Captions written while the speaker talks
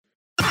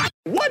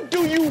What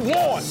do you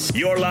want?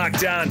 You're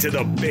locked on to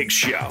The Big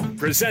Show,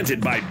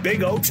 presented by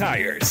Big O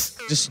Tires.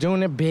 Just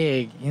doing it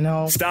big, you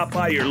know? Stop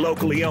by your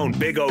locally owned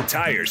Big O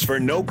Tires for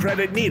no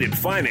credit needed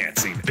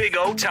financing. Big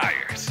O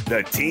Tires,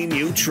 the team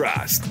you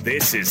trust.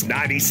 This is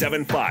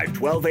 97.5,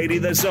 1280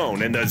 The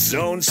Zone and The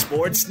Zone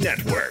Sports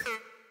Network.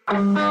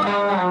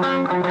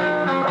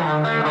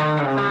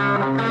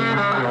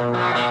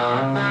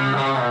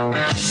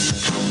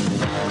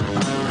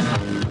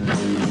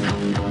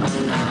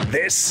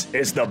 This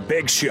is The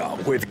Big Show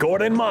with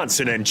Gordon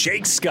Monson and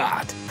Jake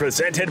Scott,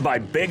 presented by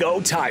Big O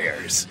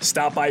Tires.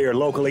 Stop by your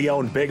locally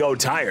owned Big O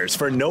Tires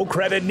for no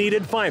credit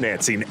needed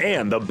financing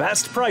and the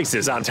best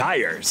prices on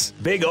tires.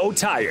 Big O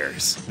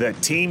Tires, the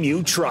team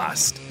you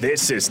trust.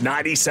 This is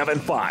 97.5,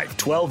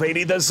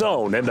 1280 The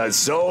Zone and The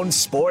Zone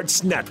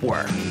Sports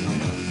Network.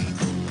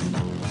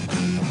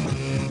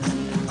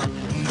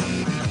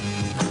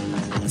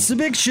 It's The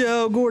Big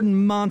Show.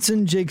 Gordon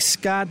Monson, Jake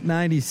Scott,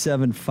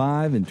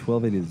 97.5 and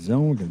 1280 The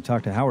Zone. We're going to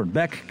talk to Howard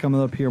Beck coming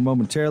up here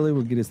momentarily.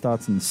 We'll get his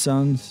thoughts on the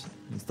Suns,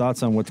 his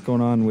thoughts on what's going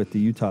on with the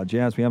Utah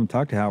Jazz. We haven't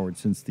talked to Howard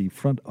since the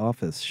front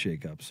office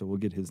shakeup, so we'll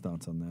get his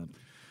thoughts on that.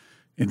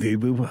 Indeed,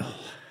 we will.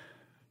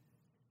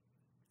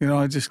 You know,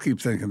 I just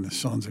keep thinking the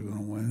Suns are going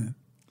to win it.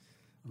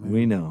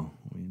 We know.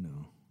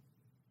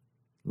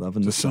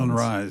 Loving the Suns.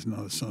 Sunrise,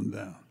 not the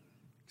sundown.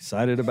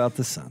 Excited about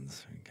the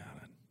Suns. We got it.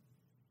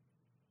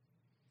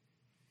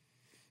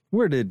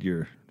 Where did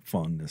your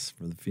fondness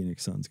for the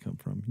Phoenix Suns come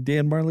from?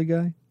 Dan Marley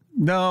guy?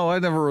 No, I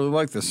never really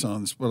liked the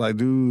Suns, but I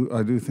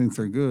do think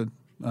they're good.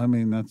 I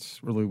mean,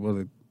 that's really what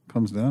it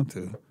comes down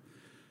to.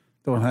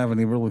 Don't have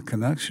any real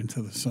connection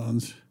to the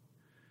Suns.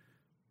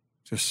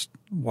 Just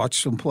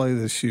watched them play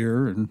this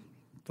year and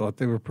thought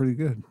they were pretty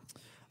good.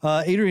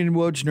 Adrian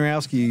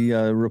Wojnarowski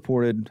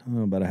reported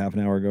about a half an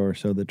hour ago or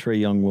so that Trae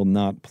Young will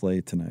not play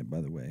tonight,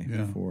 by the way,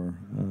 for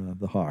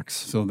the Hawks.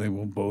 So they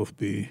will both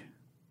be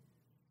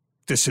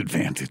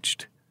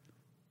disadvantaged.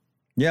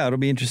 Yeah, it'll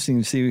be interesting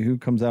to see who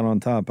comes out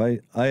on top.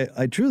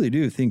 I truly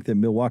do think that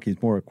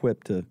Milwaukee's more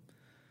equipped to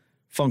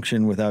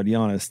function without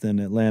Giannis than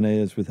Atlanta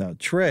is without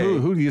Trae.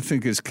 Who do you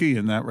think is key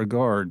in that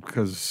regard?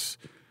 Because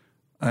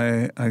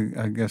I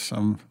guess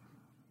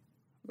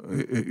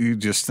you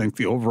just think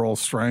the overall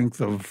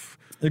strength of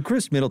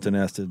Chris Middleton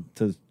has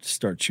to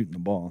start shooting the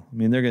ball. I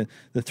mean,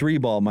 the three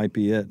ball might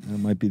be it. It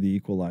might be the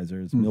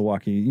equalizer. It's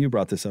Milwaukee. You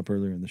brought this up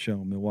earlier in the show.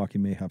 Milwaukee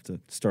may have to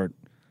start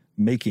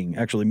making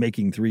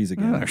threes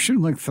again. Yeah, they're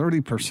shooting like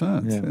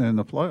 30% in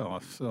the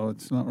playoffs, so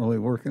it's not really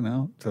working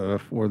out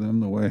for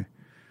them the way.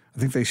 I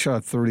think they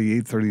shot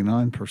 38,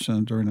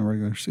 39% during the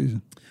regular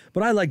season.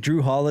 But I like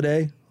Drew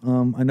Holiday.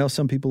 I know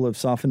some people have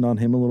softened on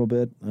him a little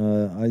bit.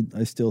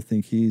 I still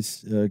think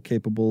he's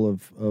capable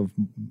of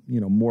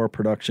more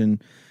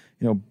production.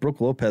 You know, Brook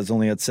Lopez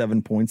only had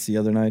 7 points the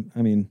other night.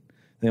 I mean,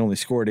 they only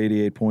scored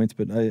 88 points,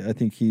 but I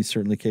think he's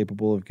certainly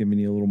capable of giving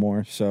you a little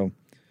more. So,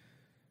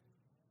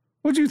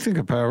 what do you think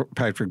of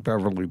Patrick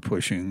Beverley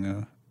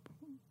pushing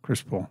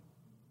Chris Paul?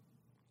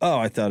 Oh,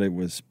 I thought it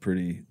was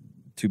pretty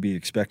to be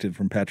expected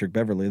from Patrick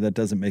Beverley. That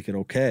doesn't make it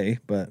okay,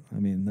 but I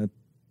mean, that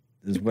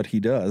is what he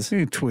does.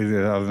 He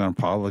tweeted out an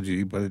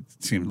apology, but it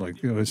seemed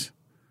like it was,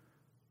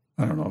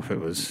 I don't know if it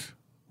was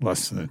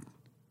less than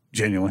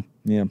genuine.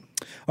 Yeah.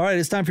 All right,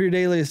 it's time for your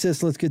daily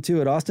assist. Let's get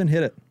to it. Austin,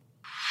 hit it.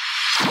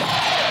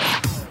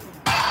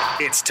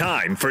 It's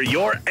time for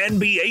your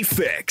NBA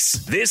fix.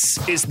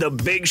 This is the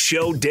Big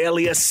Show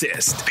Daily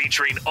Assist,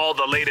 featuring all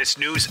the latest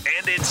news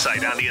and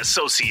insight on the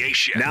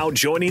association. Now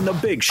joining the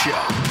Big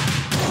Show,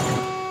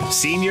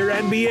 senior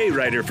NBA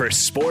writer for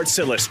Sports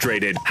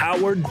Illustrated,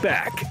 Howard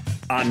Beck,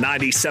 on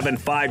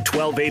 97.5,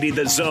 1280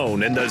 The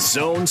Zone and The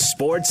Zone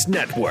Sports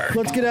Network.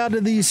 Let's get out to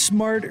the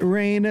Smart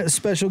Rain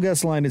special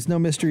guest line. It's no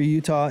mystery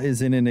Utah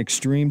is in an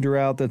extreme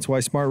drought. That's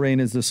why Smart Rain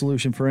is the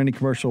solution for any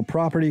commercial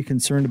property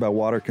concerned about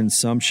water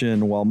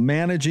consumption while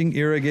managing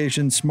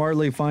irrigation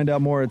smartly. Find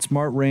out more at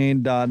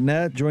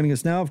smartrain.net. Joining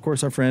us now, of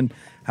course, our friend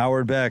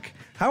Howard Beck.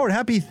 Howard,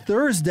 happy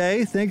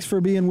Thursday. Thanks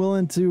for being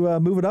willing to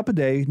move it up a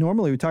day.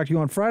 Normally we talk to you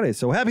on Friday,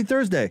 so happy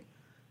Thursday.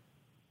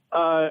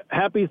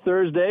 Happy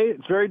Thursday.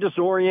 It's very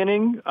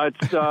disorienting.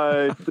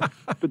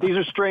 But these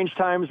are strange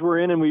times we're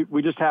in, and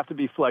we just have to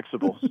be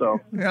flexible. So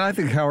yeah, I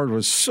think Howard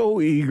was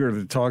so eager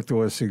to talk to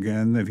us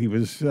again that he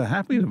was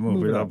happy to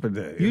move it up a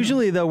day.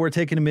 Usually, though, we're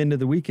taking him into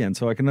the weekend,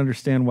 so I can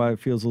understand why it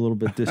feels a little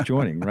bit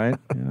disjointing, right?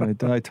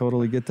 I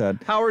totally get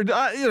that. Howard,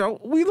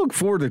 we look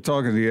forward to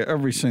talking to you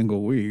every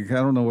single week. I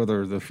don't know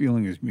whether the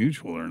feeling is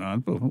mutual or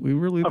not, but we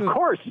really do. Of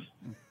course.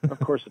 Of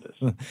course it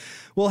is.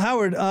 Well,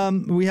 Howard,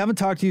 we haven't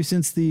talked to you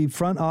since the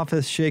front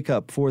office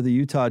shakeup for the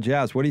Utah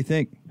Jazz. What do you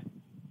think?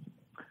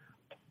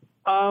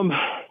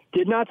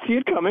 Did not see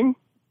it coming,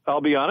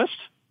 I'll be honest.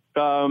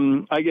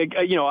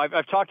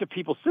 I've talked to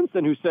people since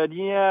then who said,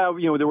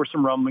 there were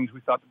some rumblings.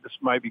 We thought that this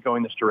might be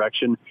going this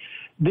direction.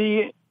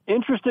 The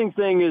interesting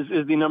thing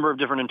is the number of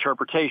different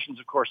interpretations,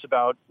 of course,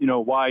 about,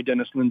 why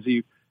Dennis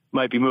Lindsey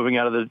might be moving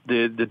out of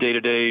the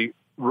day-to-day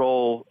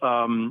role,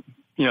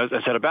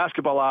 as head of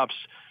basketball ops.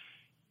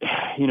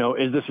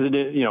 Does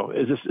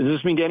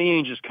this mean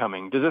Danny Ainge is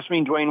coming? Does this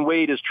mean Dwayne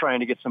Wade is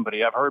trying to get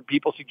somebody? I've heard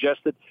people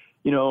suggest that,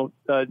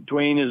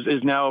 Dwayne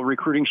is now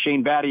recruiting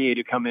Shane Battier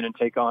to come in and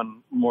take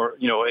on more,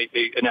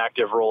 an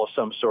active role of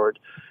some sort.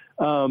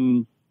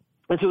 And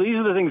so these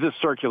are the things that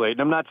circulate.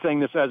 And I'm not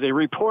saying this as a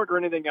report or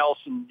anything else,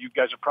 and you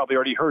guys have probably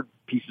already heard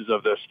pieces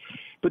of this.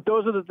 But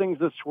those are the things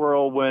that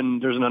swirl when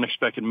there's an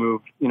unexpected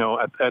move, in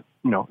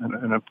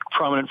a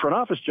prominent front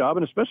office job,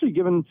 and especially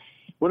given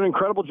what an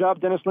incredible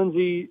job Dennis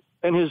Lindsay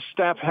and his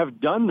staff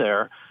have done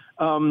there.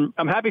 I'm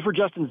happy for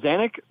Justin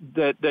Zanuck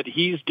that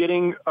he's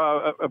getting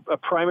a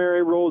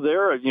primary role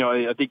there.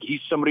 I think he's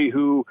somebody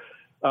who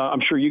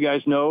I'm sure you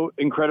guys know,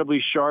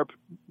 incredibly sharp,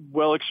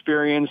 well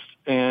experienced,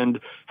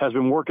 and has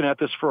been working at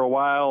this for a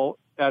while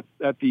at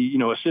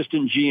the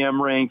assistant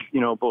GM rank.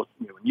 Both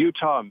in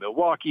Utah and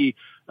Milwaukee.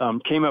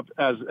 Came up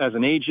as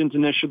an agent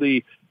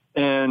initially,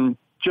 and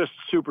just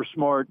super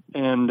smart,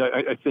 and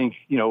I think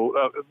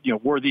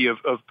worthy of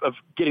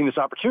getting this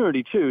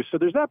opportunity too. So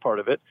there's that part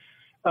of it.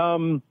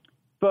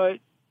 But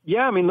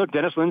yeah, I mean, look,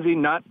 Dennis Lindsay,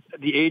 not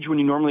the age when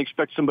you normally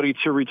expect somebody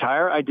to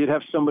retire. I did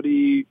have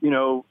somebody,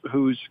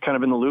 who's kind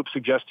of in the loop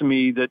suggest to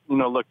me that,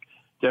 look,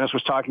 Dennis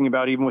was talking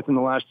about even within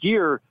the last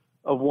year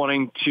of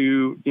wanting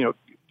to,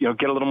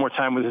 get a little more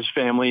time with his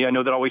family. I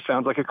know that always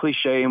sounds like a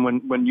cliche. And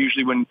when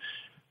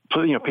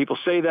people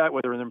say that,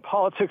 whether in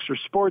politics or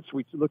sports,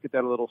 we look at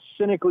that a little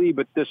cynically,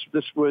 but this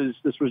was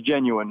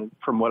genuine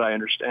from what I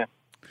understand.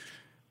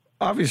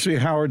 Obviously,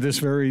 Howard, this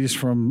varies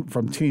from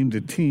team to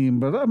team,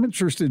 but I'm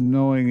interested in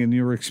knowing, in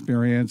your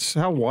experience,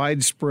 how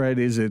widespread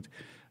is it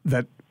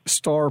that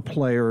star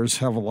players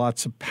have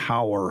lots of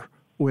power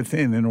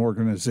within an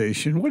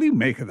organization? What do you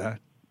make of that?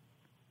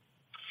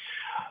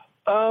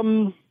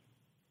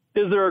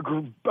 Is there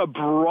a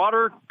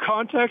broader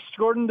context,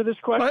 Gordon, to this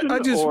question?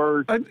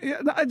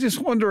 I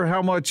just wonder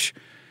how much,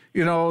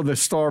 the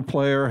star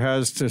player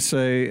has to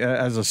say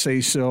as a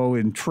say-so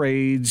in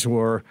trades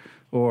or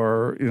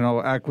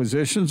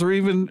acquisitions or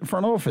even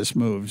front office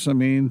moves. I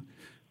mean,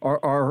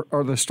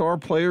 are the star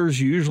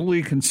players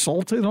usually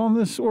consulted on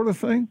this sort of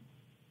thing?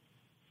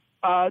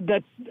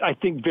 That I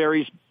think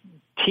varies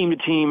team to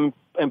team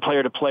and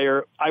player to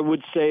player. I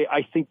would say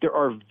I think there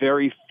are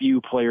very few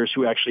players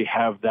who actually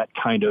have that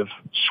kind of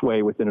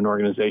sway within an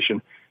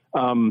organization.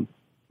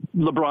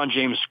 LeBron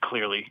James,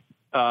 clearly.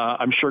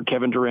 I'm sure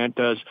Kevin Durant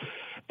does.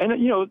 And,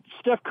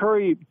 Steph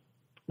Curry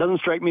doesn't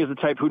strike me as the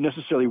type who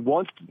necessarily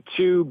wants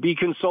to be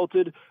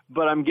consulted,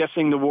 but I'm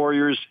guessing the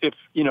Warriors, if,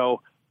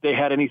 they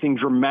had anything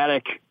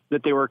dramatic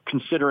that they were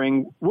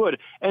considering, would.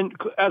 And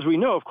as we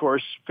know, of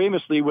course,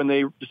 famously, when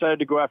they decided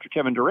to go after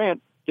Kevin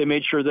Durant, they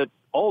made sure that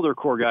all their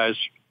core guys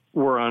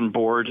were on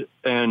board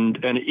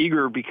and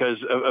eager because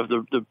of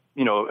the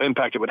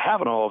impact it would have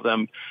on all of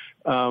them.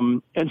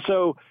 And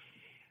so,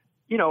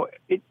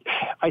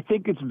 I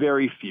think it's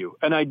very few.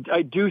 And I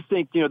do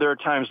think, there are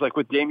times like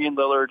with Damian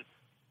Lillard,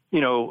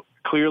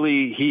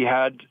 clearly he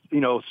had,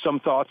 some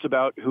thoughts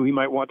about who he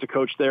might want to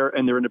coach there,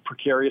 and they're in a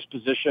precarious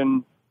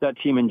position, that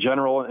team in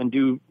general, and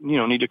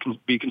need to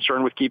be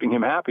concerned with keeping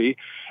him happy.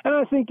 And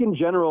I think in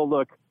general,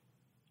 look,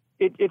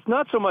 it's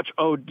not so much,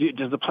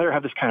 does the player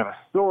have this kind of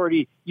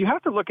authority? You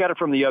have to look at it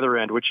from the other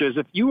end, which is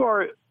if you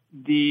are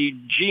the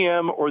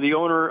GM or the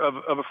owner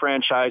of a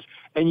franchise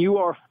and you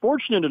are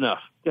fortunate enough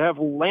to have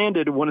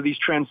landed one of these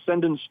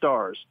transcendent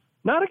stars,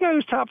 not a guy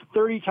who's top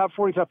 30, top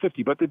 40, top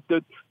 50, but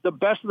the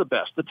best of the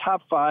best, the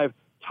top 5,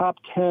 top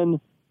 10,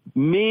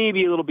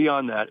 maybe a little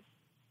beyond that.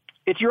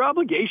 It's your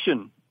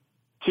obligation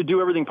to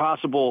do everything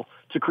possible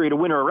to create a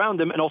winner around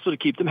them and also to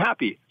keep them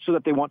happy so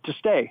that they want to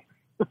stay.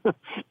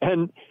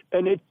 and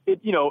it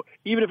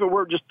even if it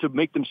were just to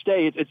make them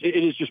stay, it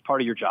is just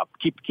part of your job.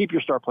 Keep your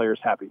star players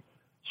happy.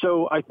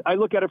 So I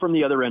look at it from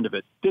the other end of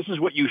it. This is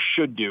what you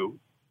should do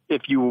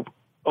if you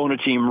own a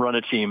team, run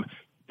a team,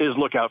 is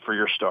look out for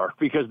your star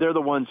because they're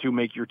the ones who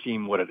make your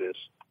team what it is.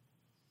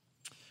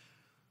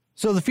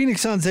 So the Phoenix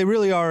Suns, they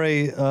really are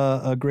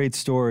a great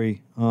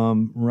story,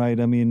 right?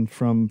 I mean,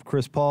 from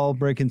Chris Paul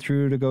breaking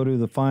through to go to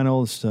the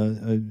finals,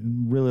 I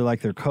really like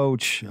their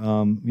coach,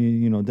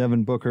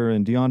 Devin Booker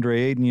and DeAndre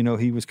Ayton.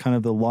 He was kind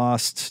of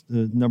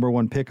the number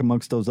one pick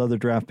amongst those other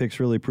draft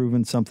picks, really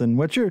proving something.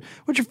 What's your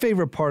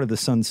favorite part of the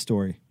Suns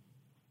story?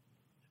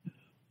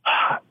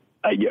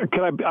 I'm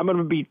going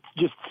to be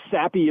just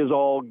sappy as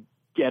all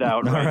get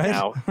out right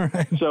now. All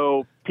right.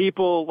 So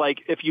people,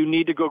 if you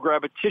need to go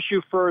grab a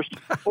tissue first,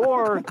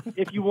 or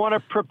if you want to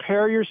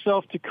prepare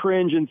yourself to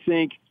cringe and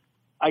think,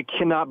 I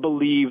cannot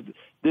believe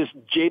this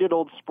jaded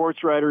old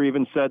sports writer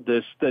even said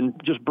this, then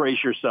just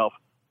brace yourself.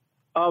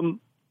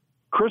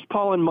 Chris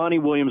Paul and Monty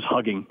Williams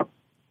hugging.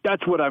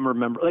 That's what I'm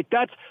remembering.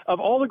 That's,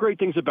 of all the great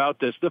things about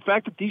this, the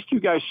fact that these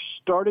two guys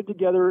started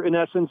together, in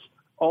essence,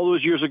 all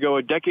those years ago,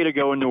 a decade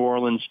ago in New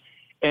Orleans,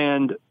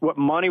 and what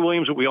Monty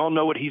Williams, we all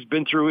know what he's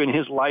been through in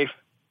his life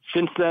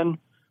since then,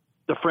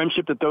 the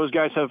friendship that those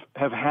guys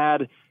have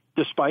had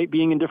despite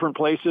being in different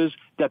places,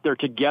 that they're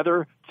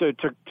together to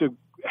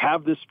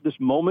have this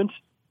moment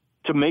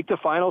to make the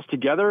finals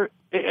together.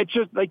 It's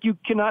just you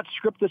cannot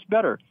script this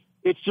better.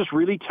 It's just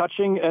really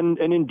touching and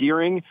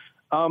endearing.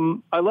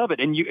 I love it.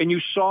 And you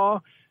saw,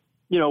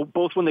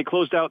 both when they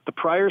closed out the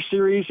prior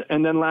series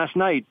and then last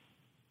night,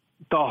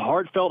 the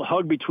heartfelt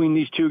hug between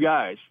these two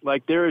guys.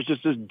 Like, there is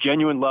just this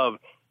genuine love,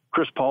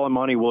 Chris Paul and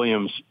Monty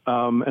Williams,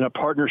 and a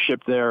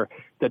partnership there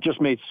that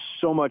just made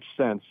so much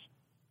sense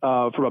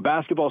from a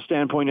basketball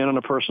standpoint and on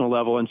a personal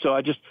level. And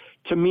so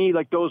to me,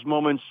 like, those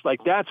moments, like,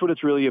 that's what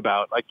it's really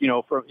about. Like,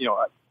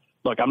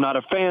 look, I'm not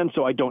a fan,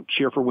 so I don't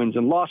cheer for wins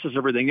and losses.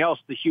 Everything else,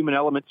 the human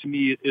element to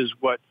me is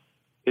what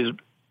is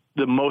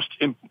the most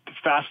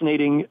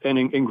fascinating and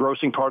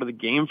engrossing part of the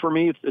game for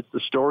me. It's the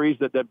stories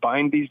that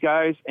bind these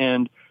guys.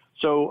 And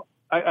so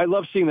I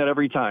love seeing that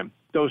every time,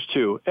 those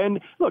two.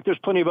 And look, there's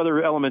plenty of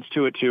other elements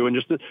to it too. And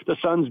just the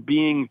Suns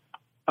being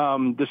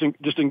this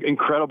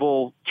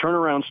incredible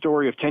turnaround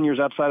story of 10 years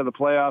outside of the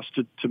playoffs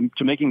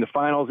to making the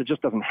finals. It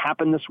just doesn't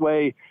happen this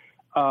way.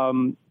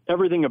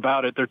 Everything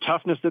about it, their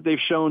toughness that they've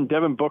shown,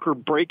 Devin Booker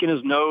breaking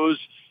his nose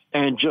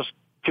and just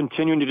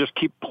continuing to just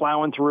keep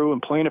plowing through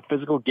and playing a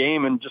physical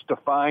game and just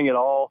defying it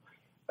all.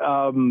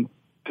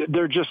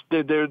 They're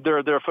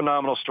a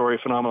phenomenal story, a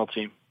phenomenal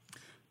team.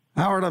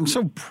 Howard, I'm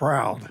so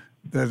proud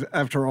that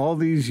after all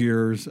these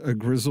years, a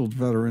grizzled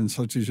veteran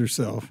such as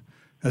yourself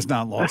has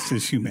not lost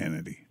his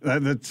humanity.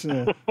 That's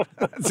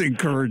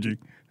encouraging.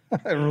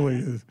 It really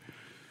is.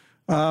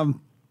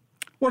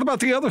 What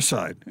about the other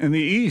side? In the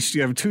East,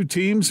 you have two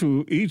teams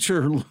who each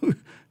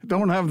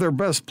don't have their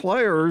best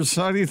players.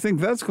 How do you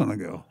think that's going to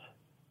go?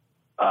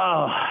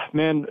 Oh,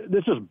 man,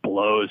 this just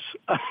blows.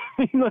 I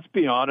mean, let's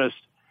be honest.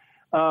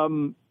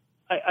 The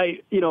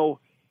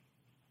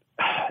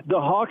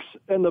Hawks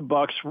and the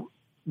Bucks,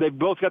 they've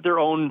both got their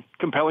own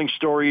compelling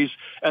stories,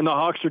 and the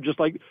Hawks are just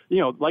like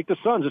the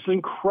Suns. It's an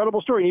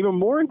incredible story, and even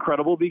more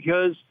incredible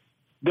because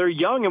they're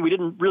young and we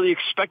didn't really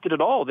expect it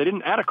at all. They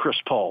didn't add a Chris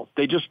Paul.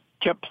 They just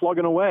kept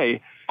plugging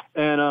away,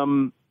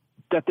 and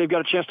that they've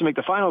got a chance to make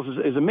the finals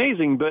is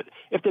amazing. But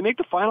if they make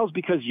the finals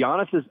because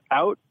Giannis is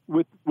out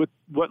with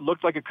what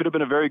looked like it could have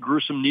been a very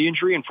gruesome knee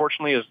injury,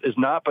 unfortunately is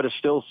not, but is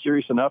still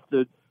serious enough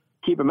to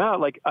keep him out.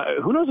 Like,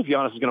 who knows if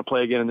Giannis is going to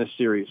play again in this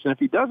series? And if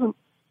he doesn't,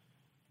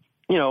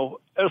 it'll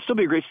still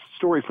be a great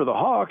story for the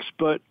Hawks,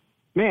 but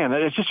man,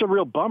 it's just a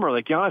real bummer.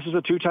 Like, Giannis is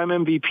a 2-time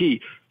MVP.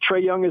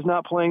 Trae Young is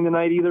not playing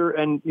tonight either.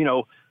 And,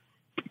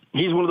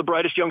 he's one of the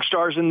brightest young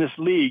stars in this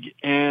league.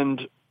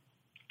 And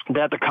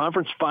that the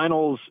conference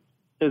finals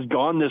has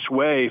gone this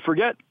way,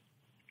 forget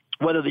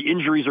whether the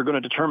injuries are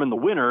going to determine the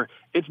winner.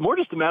 It's more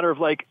just a matter of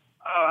like,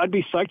 I'd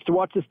be psyched to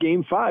watch this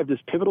game 5, this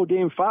pivotal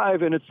game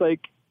 5. And it's like,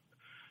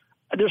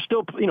 there's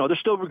still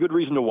a good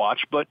reason to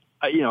watch, but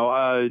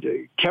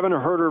Kevin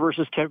Huerter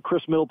versus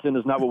Chris Middleton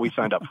is not what we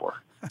signed up for.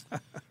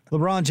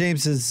 LeBron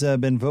James has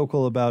been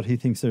vocal about he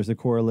thinks there's a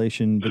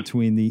correlation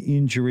between the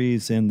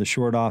injuries and the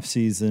short off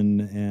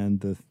season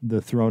and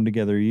the thrown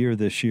together year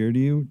this year. Do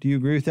you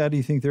agree with that? Do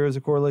you think there is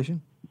a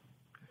correlation?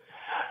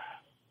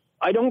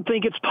 I don't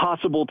think it's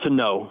possible to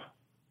know.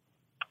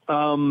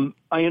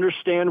 I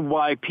understand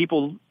why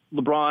people,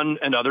 LeBron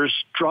and others,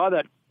 draw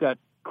that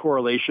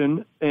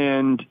correlation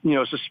and,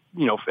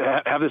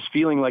 have this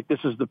feeling like this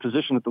is the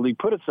position that the league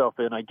put itself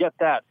in. I get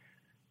that.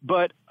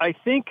 But I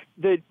think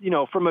that,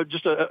 from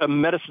a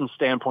medicine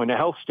standpoint, a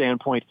health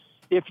standpoint,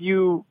 if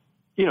you,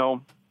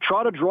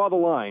 try to draw the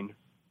line,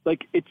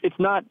 like it's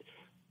not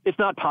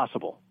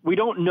possible. We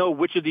don't know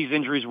which of these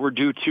injuries were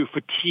due to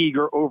fatigue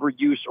or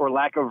overuse or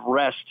lack of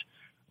rest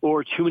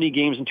or too many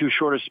games in too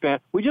short a span.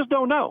 We just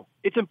don't know.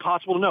 It's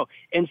impossible to know.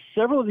 And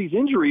several of these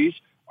injuries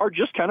are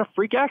just kind of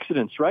freak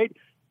accidents, right?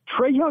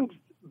 Trae Young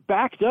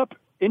backed up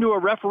into a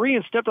referee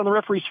and stepped on the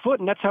referee's foot,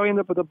 and that's how he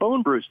ended up with a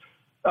bone bruise.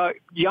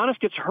 Giannis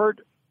gets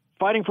hurt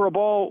fighting for a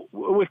ball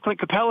with Clint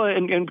Capella,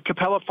 and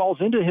Capella falls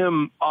into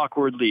him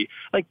awkwardly.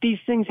 Like, these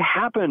things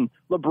happen.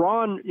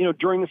 LeBron,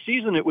 during the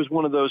season, it was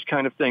one of those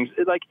kind of things.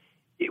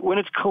 When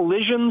it's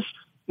collisions,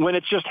 when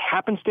it's just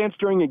happenstance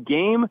during a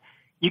game,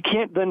 you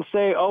can't then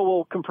say, oh,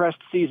 well, compressed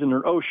season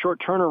or, oh,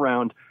 short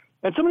turnaround.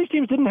 And some of these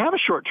teams didn't have a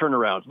short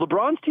turnaround.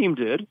 LeBron's team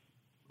did,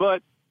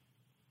 but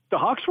the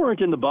Hawks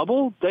weren't in the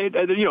bubble. They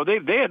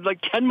had like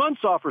 10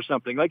 months off or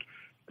something. Like,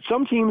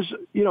 some teams,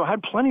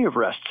 had plenty of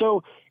rest.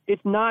 So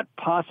it's not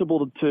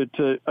possible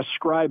to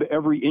ascribe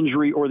every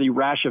injury or the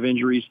rash of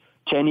injuries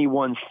to any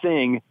one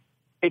thing.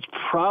 It's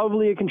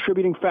probably a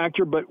contributing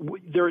factor, but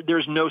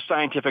there's no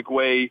scientific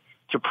way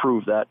to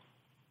prove that.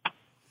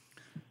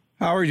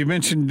 Howard, you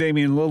mentioned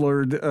Damian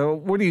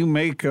Lillard. What do you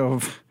make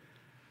of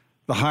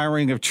the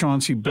hiring of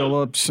Chauncey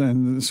Billups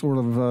and sort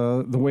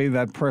of the way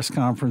that press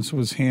conference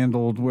was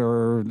handled,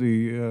 where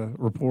the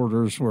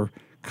reporters were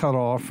cut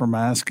off from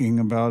asking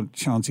about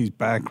Chauncey's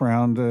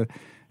background?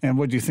 And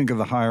what do you think of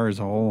the hire as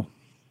a whole?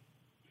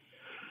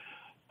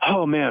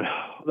 Oh, man,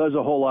 there's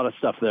a whole lot of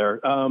stuff there.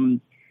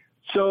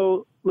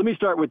 So let me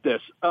start with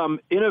this.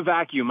 In a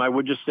vacuum, I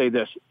would just say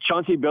this.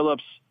 Chauncey Billups,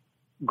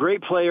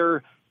 great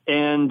player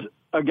and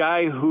a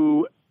guy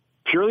who,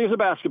 purely as a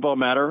basketball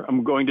matter,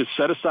 I'm going to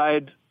set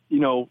aside,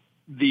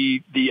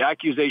 the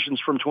accusations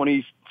from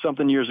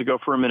 20-something years ago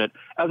for a minute.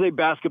 As a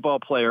basketball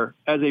player,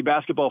 as a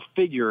basketball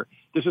figure,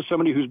 This is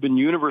somebody who's been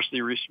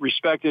universally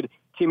respected.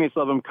 Teammates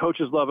love him.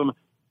 Coaches love him.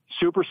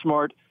 Super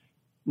smart,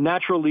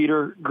 natural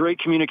leader, great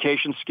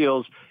communication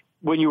skills.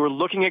 When you were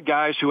looking at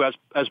guys who, as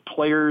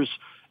players,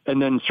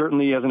 and then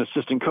certainly as an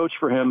assistant coach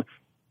for him,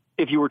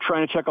 if you were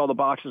trying to check all the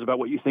boxes about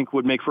what you think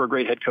would make for a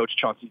great head coach,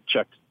 Chauncey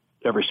checked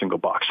every single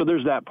box. So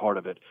there's that part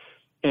of it.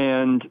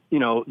 And,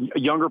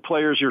 younger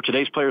players,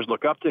 today's players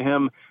look up to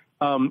him.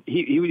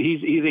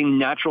 He's a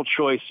natural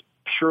choice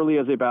purely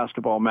as a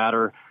basketball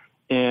matter,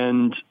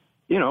 and,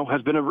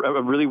 has been a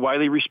really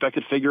widely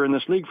respected figure in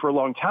this league for a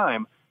long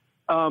time.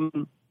 So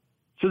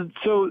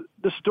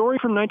the story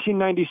from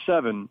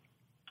 1997,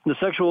 the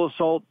sexual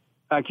assault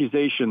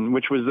accusation,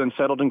 which was then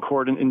settled in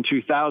court in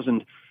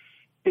 2000,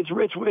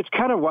 it's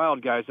kind of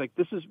wild, guys. Like,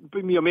 this is,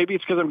 maybe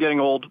it's because I'm getting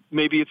old.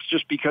 Maybe it's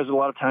just because a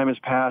lot of time has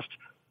passed.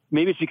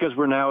 Maybe it's because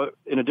we're now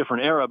in a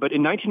different era. But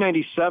in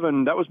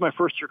 1997, that was my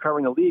first year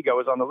covering the league. I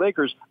was on the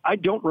Lakers. I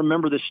don't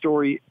remember this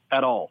story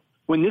at all.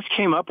 When this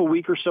came up a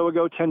week or so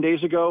ago, 10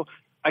 days ago,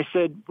 I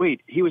said,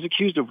 wait, he was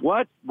accused of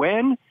what?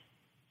 When?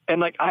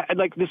 And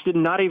this did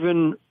not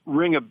even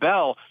ring a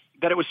bell,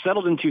 that it was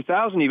settled in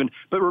 2000 even.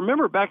 But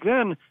remember, back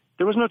then,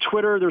 there was no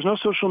Twitter, there was no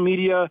social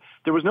media,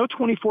 there was no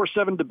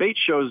 24/7 debate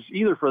shows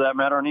either, for that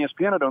matter, on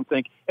ESPN, I don't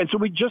think. And so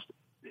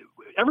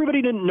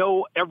everybody didn't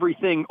know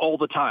everything all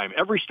the time.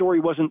 Every story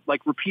wasn't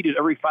repeated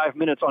every 5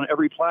 minutes on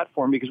every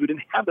platform, because we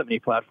didn't have that many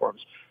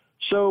platforms.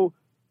 So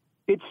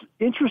it's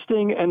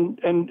interesting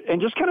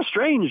and just kind of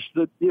strange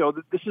that,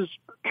 that this is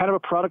kind of a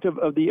product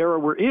of the era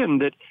we're in,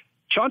 that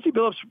Chauncey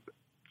Billups,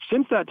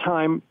 since that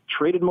time,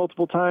 traded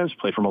multiple times,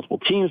 played for multiple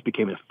teams,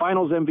 became a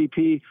finals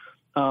MVP,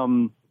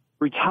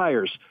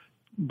 retires,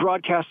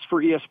 broadcasts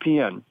for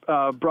ESPN,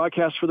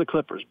 broadcasts for the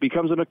Clippers,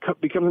 becomes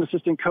an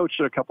assistant coach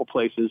at a couple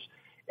places,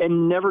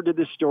 and never did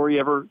this story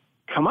ever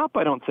come up,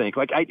 I don't think.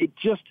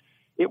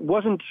 It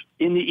wasn't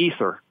in the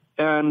ether,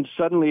 and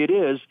suddenly it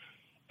is,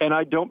 and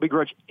I don't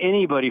begrudge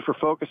anybody for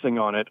focusing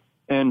on it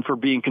and for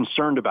being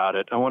concerned about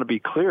it. I want to be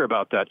clear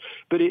about that.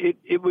 But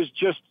it was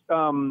just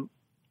kind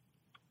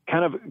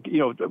of,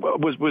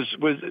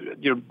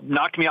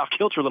 knocked me off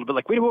kilter a little bit.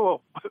 Like, wait,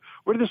 whoa,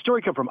 where did this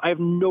story come from? I have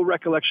no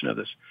recollection of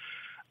this.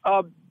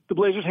 The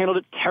Blazers handled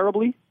it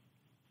terribly.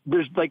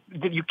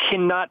 You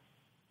cannot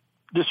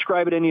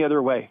describe it any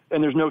other way,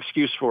 and there's no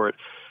excuse for it.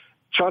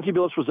 Chauncey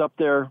Billups was up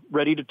there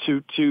ready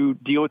to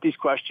deal with these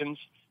questions.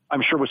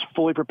 I'm sure was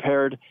fully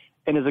prepared,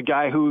 and is a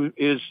guy who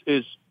is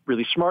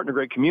really smart and a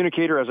great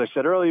communicator, as I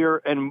said earlier,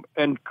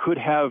 and could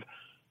have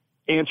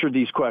answered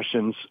these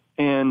questions.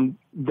 And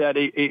that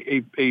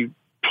a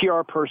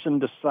PR person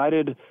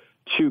decided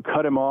to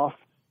cut him off,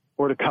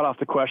 or to cut off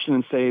the question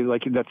and say,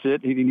 that's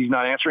it, he's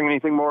not answering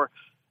anything more,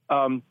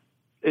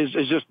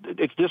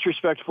 it's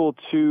disrespectful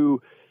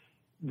to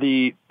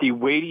the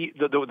weighty,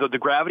 the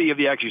gravity of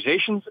the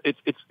accusations.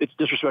 It's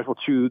disrespectful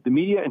to the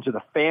media and to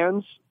the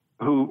fans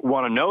who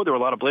want to know. There were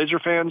a lot of Blazer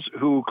fans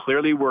who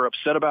clearly were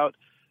upset about,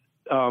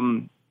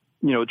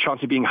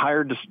 Chauncey being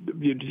hired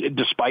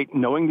despite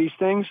knowing these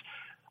things.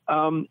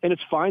 And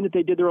it's fine that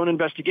they did their own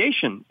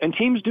investigation, and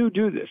teams do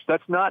this.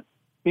 That's not,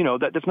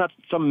 that's not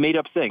some made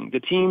up thing. The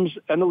teams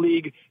and the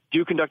league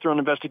do conduct their own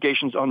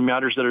investigations on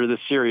matters that are this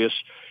serious,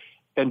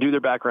 and do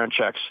their background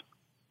checks.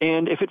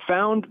 And if it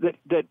found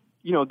that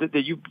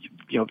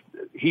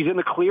he's in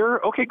the clear,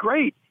 okay,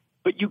 great.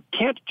 But you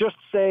can't just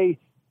say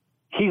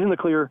he's in the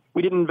clear,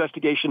 we did an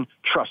investigation,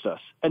 trust us,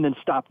 and then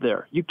stop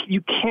there. You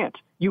can't.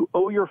 You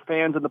owe your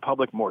fans and the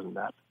public more than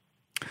that.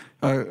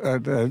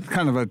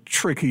 Kind of a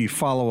tricky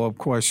follow-up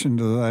question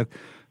to that,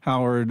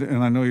 Howard,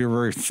 and I know you're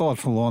very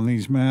thoughtful on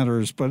these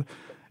matters, but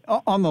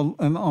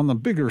on the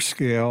bigger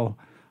scale,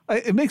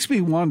 it makes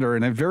me wonder,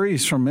 and it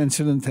varies from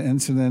incident to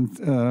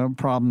incident,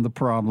 problem to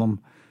problem,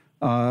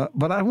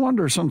 but I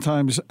wonder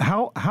sometimes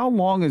how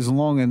long is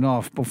long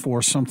enough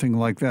before something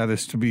like that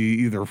is to be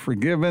either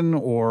forgiven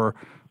or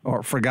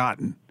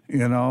forgotten,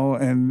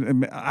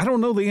 and I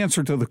don't know the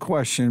answer to the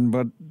question,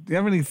 but do you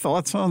have any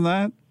thoughts on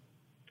that?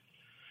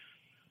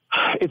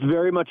 It's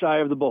very much eye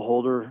of the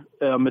beholder.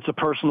 It's a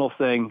personal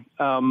thing.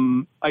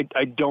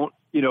 I don't,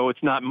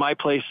 it's not my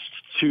place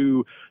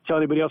to tell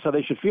anybody else how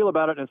they should feel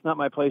about it. And it's not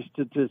my place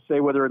to say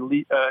whether a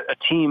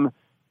team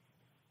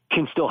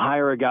can still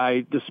hire a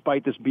guy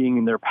despite this being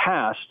in their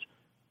past.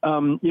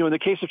 In the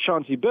case of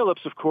Chauncey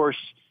Billups, of course,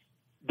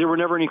 there were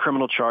never any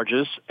criminal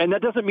charges. And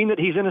that doesn't mean that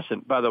he's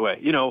innocent, by the way.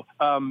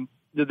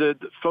 The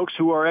folks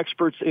who are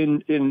experts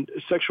in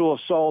sexual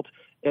assault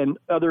and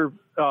other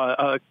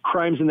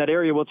crimes in that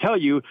area will tell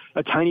you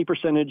a tiny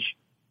percentage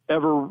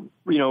ever,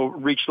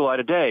 reach the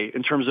light of day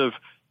in terms of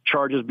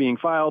charges being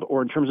filed,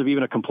 or in terms of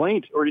even a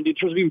complaint, or in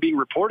terms of even being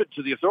reported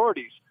to the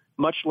authorities,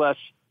 much less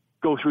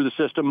go through the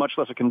system, much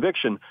less a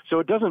conviction. So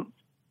it doesn't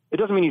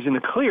mean he's in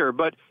the clear,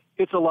 but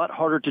it's a lot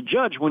harder to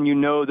judge when you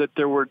know that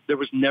there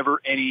was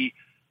never any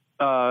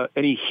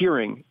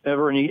hearing,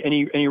 ever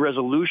any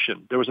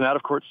resolution. There was an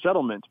out-of-court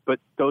settlement,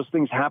 but those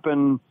things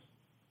happen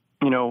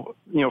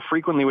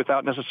frequently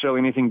without necessarily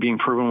anything being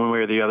proven one way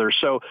or the other.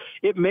 So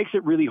it makes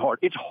it really hard.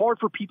 It's hard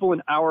for people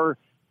in our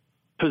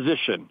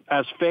position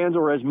as fans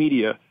or as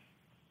media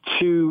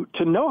to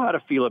know how to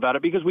feel about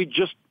it because we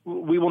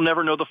will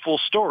never know the full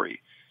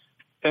story.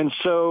 And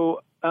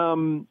so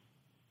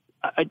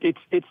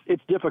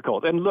it's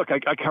difficult. And look,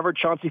 I covered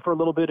Chauncey for a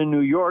little bit in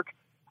New York.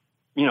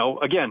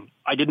 Again,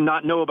 I did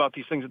not know about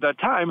these things at that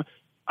time.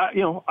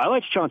 I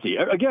liked Chauncey.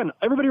 Again,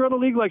 everybody around the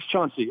league likes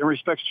Chauncey and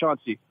respects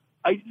Chauncey.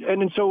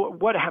 And so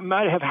what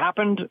might have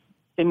happened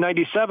in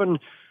 97,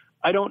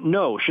 I don't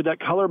know. Should that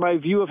color my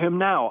view of him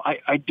now?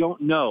 I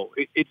don't know.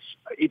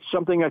 It's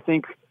something I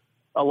think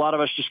a lot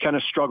of us just kind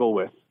of struggle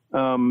with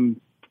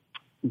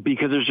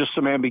because there's just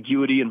some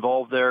ambiguity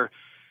involved there.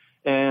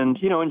 And,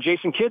 in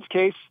Jason Kidd's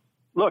case,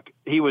 look,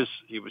 he was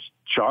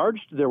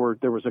charged. There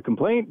was a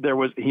complaint. There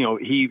was,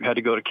 he had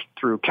to go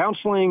through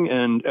counseling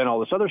and all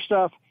this other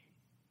stuff.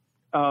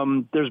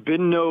 There's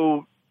been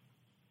no,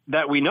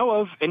 that we know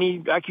of,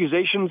 any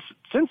accusations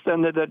since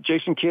then that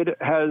Jason Kidd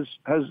has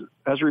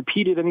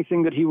repeated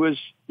anything that he was,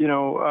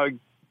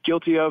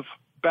 guilty of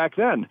back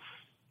then.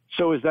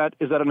 So is that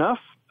enough?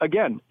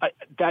 Again,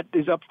 that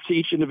is up to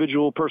each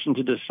individual person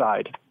to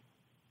decide.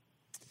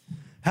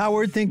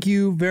 Howard, thank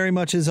you very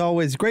much as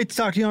always. Great to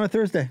talk to you on a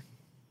Thursday.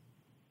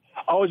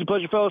 Always a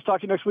pleasure, fellas. Talk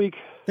to you next week.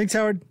 Thanks,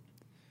 Howard.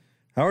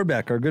 Howard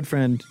Beck, our good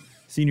friend,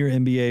 senior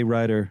NBA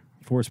writer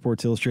for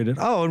Sports Illustrated.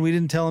 Oh, and we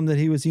didn't tell him that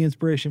he was the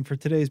inspiration for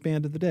today's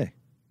band of the day.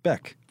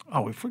 Beck.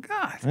 Oh, we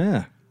forgot.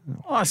 Yeah.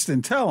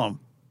 Austin, tell him.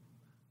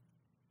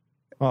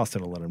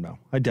 Austin will let him know.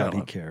 I doubt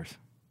he cares.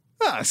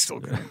 It's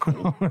still kind of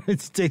cool. All right,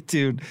 stay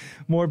tuned.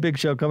 More Big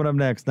Show coming up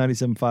next.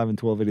 97.5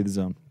 and 1280 The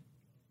Zone.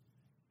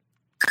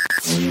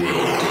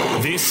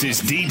 This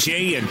is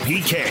DJ and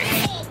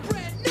PK.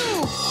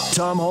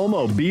 Tom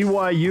Holmoe,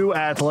 BYU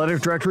athletic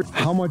director.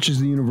 How much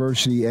is the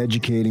university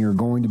educating or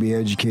going to be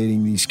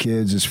educating these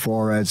kids as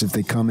far as if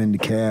they come into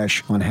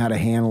cash on how to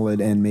handle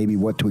it and maybe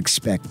what to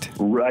expect?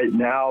 Right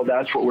now,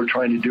 that's what we're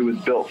trying to do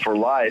with Built for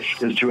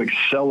Life, is to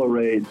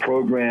accelerate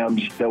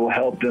programs that will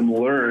help them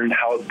learn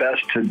how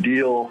best to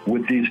deal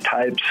with these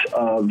types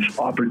of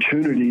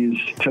opportunities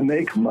to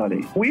make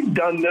money. We've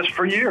done this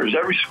for years.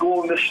 Every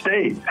school in the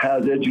state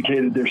has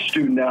educated their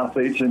student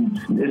athletes, and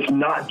it's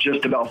not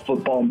just about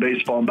football and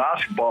baseball and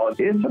basketball.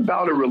 It's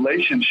about a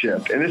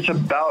relationship, and it's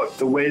about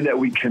the way that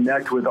we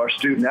connect with our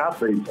student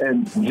athletes.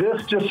 And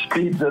this just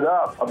speeds it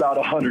up about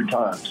 100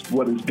 times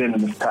what it's been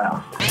in the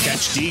past.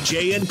 Catch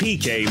DJ and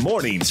PK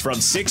mornings from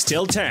 6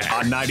 till 10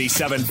 on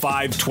 97.5,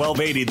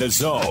 1280 The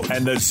Zone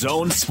and The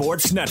Zone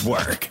Sports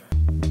Network.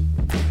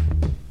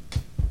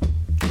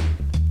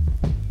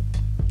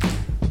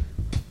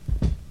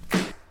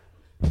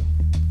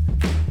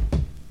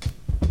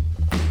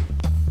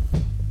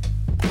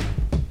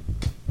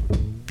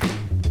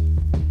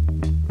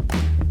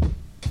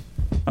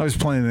 I was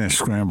playing in a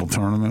scramble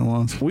tournament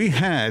once. We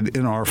had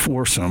in our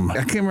foursome, I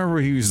can't remember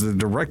if he was the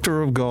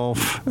director of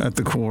golf at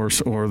the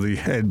course or the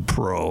head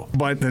pro,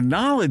 but the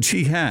knowledge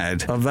he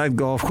had of that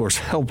golf course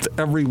helped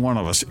every one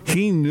of us.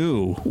 He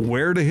knew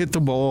where to hit the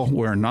ball,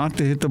 where not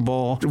to hit the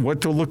ball, what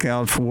to look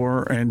out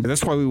for, and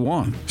that's why we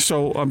won.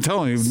 So I'm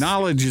telling you,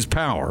 knowledge is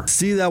power.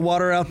 See that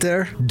water out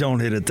there? Don't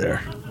hit it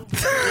there.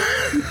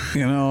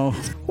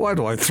 Why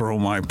do I throw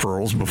my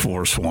pearls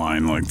before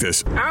swine like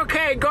this?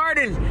 Okay,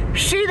 Gordon,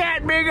 see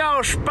that big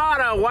old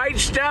spot of white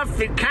stuff?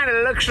 It kind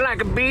of looks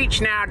like a beach.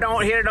 Now,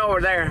 don't hit it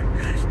over there.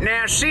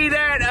 Now, see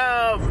that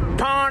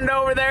pond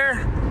over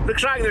there?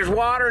 Looks like there's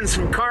water and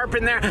some carp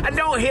in there.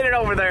 Don't hit it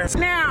over there.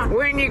 Now,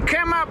 when you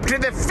come up to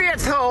the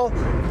fifth hole,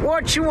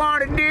 what you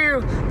want to do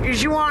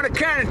is you want to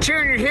kind of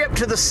turn your hip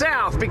to the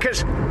south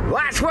because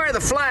that's where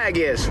the flag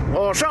is.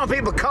 Well, some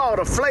people call it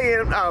a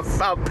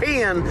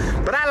pin,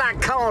 but I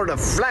like calling it a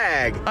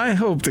flag. I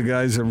hope the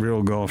guys at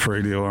Real Golf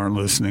Radio aren't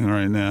listening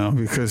right now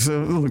because they're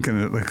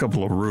looking at a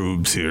couple of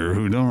rubes here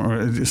who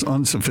are just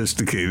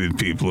unsophisticated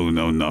people who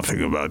know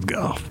nothing about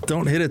golf.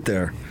 Don't hit it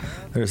there.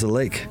 There's a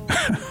lake.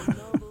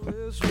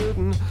 That's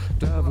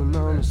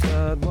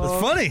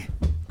funny.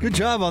 Good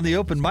job on the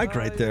open mic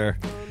right there.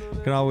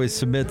 You can always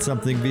submit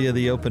something via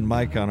the open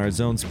mic on our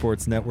Zone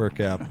Sports Network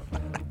app.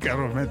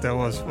 Gotta admit, that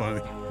was funny.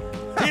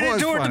 Hit it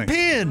toward the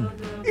pin.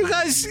 You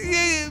guys,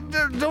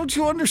 don't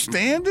you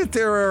understand that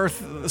there are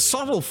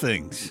subtle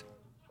things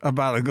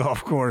about a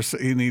golf course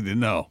that you need to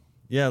know?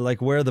 Yeah,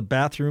 like where the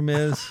bathroom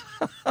is.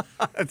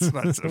 That's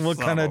not so what subtle.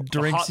 kind of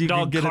drinks you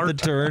can get at the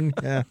turn.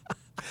 Yeah.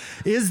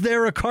 Is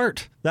there a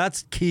cart?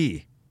 That's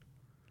key.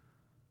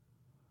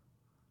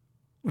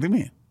 What do you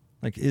mean?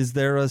 Like, is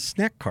there a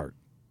snack cart?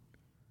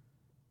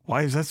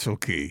 Why is that so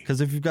key?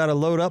 Because if you've got to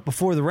load up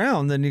before the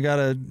round, then you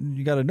gotta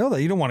know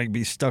that. You don't want to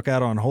be stuck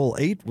out on hole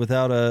 8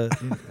 without a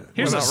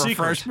Here's a secret.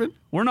 Refreshment.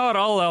 We're not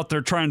all out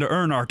there trying to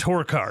earn our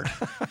tour card.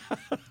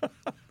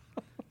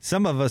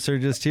 Some of us are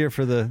just here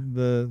for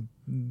the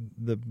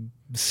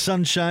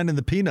sunshine and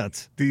the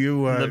peanuts. Do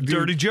you the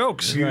dirty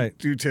jokes? Do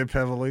you tip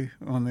heavily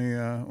on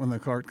the when the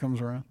cart comes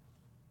around?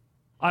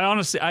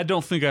 I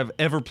don't think I've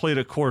ever played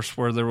a course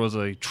where there was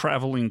a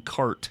traveling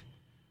cart.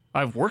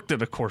 I've worked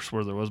at a course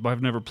where there was, but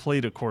I've never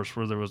played a course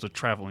where there was a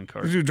traveling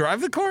cart. Did you drive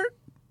the cart?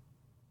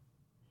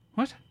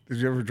 What? Did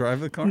you ever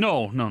drive the car?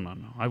 No.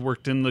 I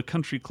worked in the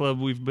country club.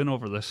 We've been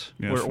over this,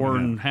 where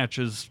Orrin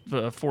Hatch's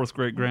fourth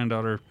great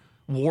granddaughter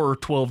wore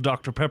 12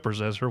 Dr.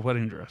 Peppers as her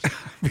wedding dress.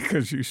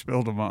 Because you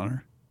spilled them on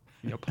her.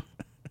 Yep.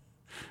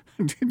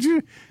 Did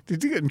you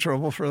get in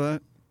trouble for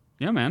that?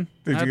 Yeah, man.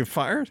 Did you get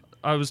fired?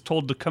 I was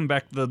told to come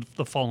back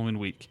the following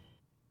week,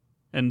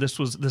 and this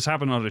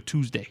happened on a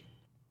Tuesday.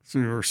 So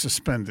you were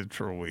suspended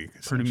for a week.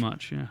 Pretty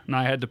much, yeah. And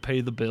I had to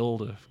pay the bill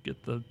to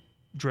get the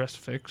dress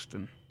fixed,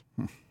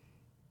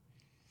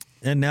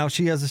 And now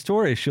she has a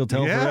story she'll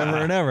tell forever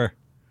and ever.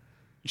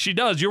 She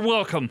does. You're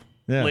welcome,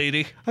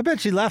 lady. I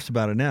bet she laughs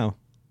about it now.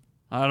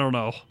 I don't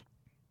know.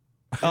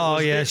 Oh,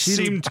 yeah. It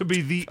seemed to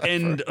be the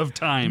end of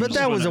time. But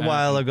that was a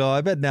while ago.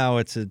 I bet now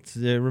it's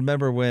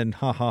remember when,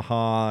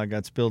 I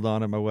got spilled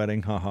on at my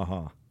wedding,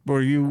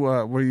 Were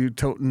you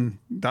toting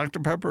Dr.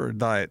 Pepper or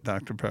Diet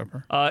Dr.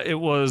 Pepper? It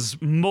was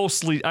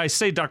mostly, I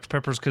say Dr.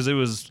 Peppers because it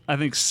was, I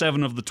think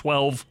 7 of the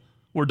 12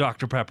 were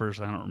Dr.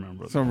 Peppers. I don't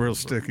remember. Some real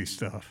sticky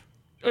stuff.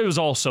 It was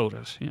all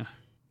sodas, yeah.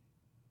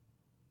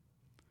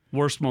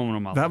 Worst moment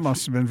of my life. That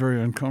must have been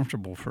very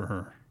uncomfortable for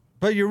her.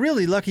 But you're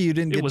really lucky you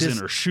didn't get in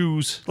her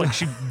shoes. Like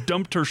she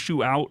dumped her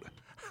shoe out.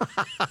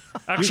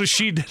 Actually,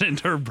 she didn't.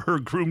 Her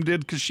groom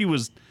did because she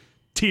was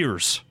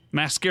tears.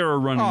 Mascara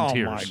running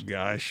tears. Oh, my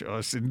gosh,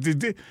 Austin.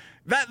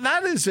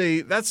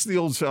 That's the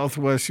old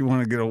Southwest you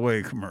want to get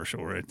away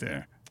commercial right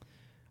there.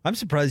 I'm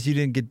surprised you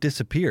didn't get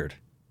disappeared.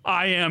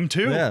 I am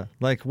too. Yeah,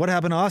 like what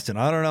happened to Austin?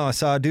 I don't know. I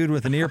saw a dude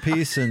with an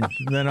earpiece, and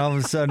then all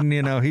of a sudden,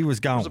 he was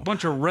gone. There's a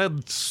bunch of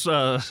red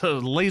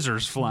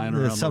lasers flying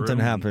around. Something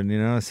the room. happened.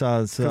 I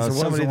saw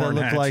somebody that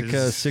looked like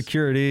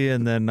security,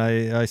 and then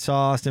I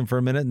saw Austin for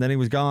a minute, and then he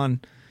was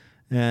gone.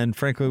 And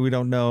frankly, we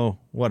don't know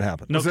what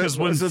happened. No, because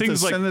when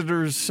things the like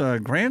senator's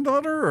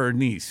granddaughter or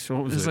niece,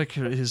 what was it? It was like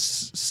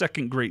his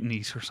second great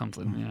niece or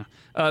something.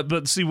 Yeah.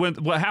 But see,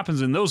 what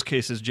happens in those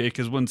cases, Jake,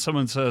 is when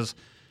someone says,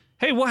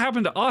 "Hey, what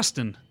happened to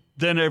Austin?"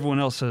 Then everyone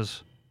else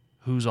says,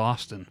 "Who's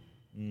Austin?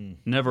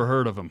 Never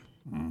heard of him."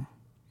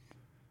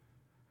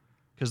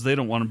 Because they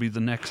don't want to be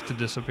the next to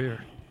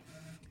disappear.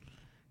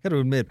 Got to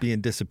admit,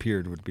 being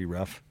disappeared would be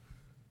rough.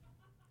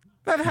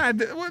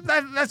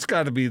 That's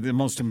got to be the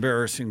most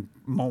embarrassing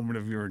moment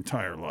of your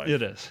entire life.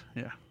 It is,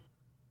 yeah.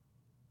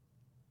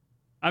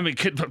 I mean,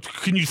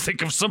 can you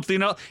think of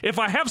something else? If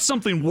I have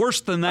something worse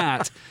than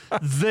that,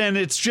 then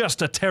it's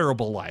just a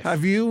terrible life.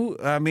 Have you?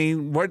 I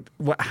mean, what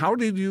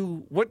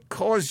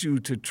caused you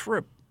to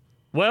trip?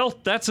 Well,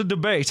 that's a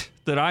debate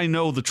that I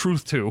know the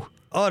truth to.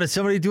 Oh, did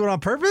somebody do it on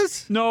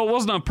purpose? No, it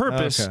wasn't on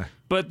purpose. Okay.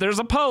 But there's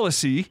a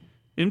policy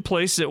in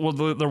place. There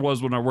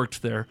was when I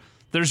worked there.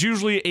 There's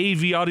usually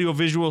AV,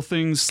 audio-visual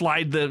things,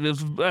 at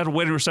a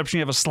wedding reception,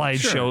 you have a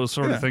slideshow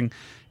sort of thing.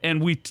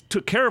 And we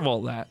took care of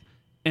all that.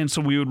 And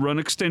so we would run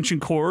extension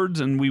cords,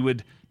 and we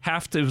would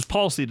it was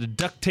policy to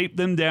duct tape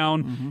them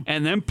down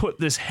and then put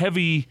this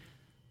heavy,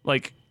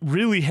 like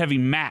really heavy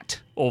mat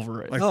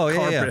over it. Like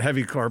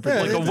heavy carpet.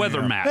 Like a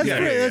weather mat.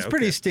 That's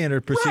pretty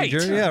standard procedure.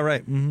 Right. Yeah,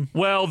 right. Mm-hmm.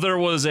 Well, there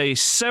was a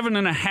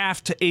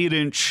 7.5 to 8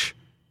 inch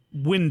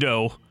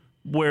window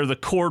where the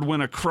cord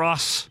went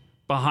across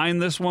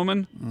behind this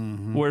woman,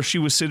 where she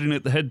was sitting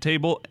at the head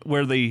table,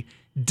 where they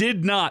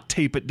did not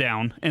tape it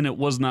down, and it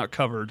was not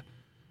covered.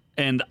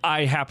 And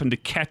I happened to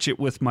catch it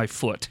with my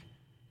foot,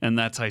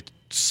 and I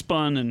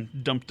spun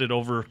and dumped it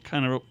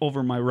kind of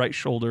over my right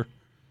shoulder,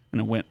 and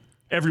it went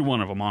every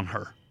one of them on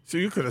her. So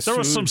you could have. There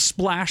was some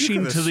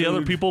splashing to the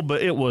other people,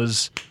 but it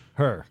was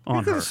her on her.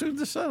 You could have sued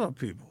the setup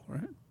people,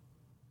 right?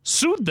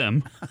 Sued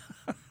them.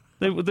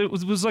 It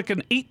was like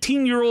an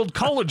 18-year-old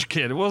college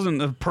kid. It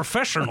wasn't a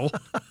professional.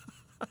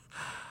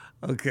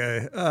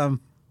 Okay.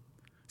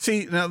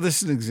 See, now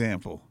this is an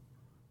example,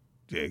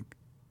 Jake.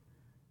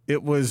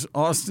 It was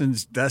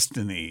Austin's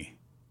destiny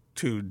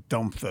to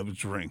dump those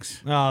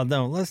drinks. Oh,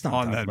 no, let's not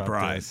on talk that about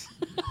bride. this.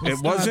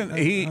 It wasn't.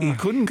 He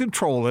couldn't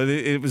control it.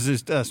 It was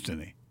his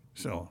destiny.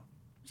 So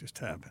it just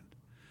happened.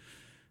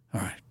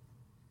 All right.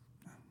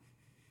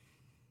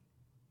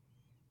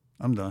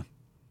 I'm done.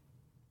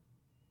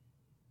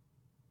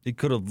 He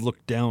could have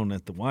looked down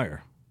at the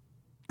wire.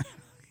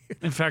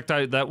 In fact,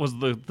 that was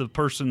the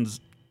person's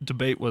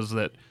debate was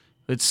that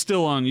it's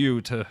still on you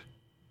to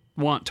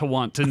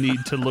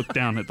need to look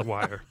down at the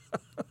wire.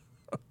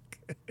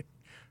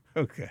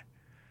 Okay.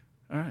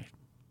 All right.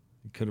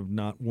 He could have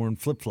not worn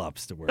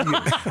flip-flops to work.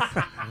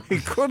 He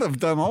could have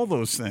done all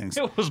those things.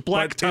 It was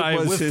black tie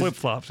with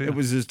flip-flops. Yeah. It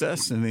was his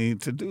destiny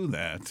to do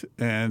that.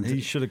 And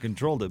he should have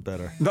controlled it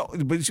better. No,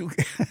 but you...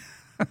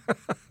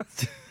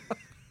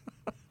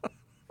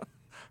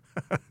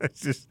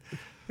 It's just...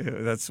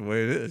 that's the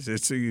way it is.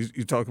 It's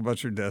you talk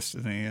about your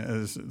destiny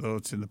as though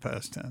it's in the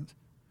past tense.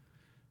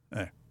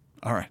 There.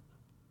 All right.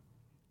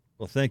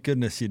 Well, thank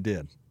goodness you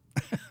did.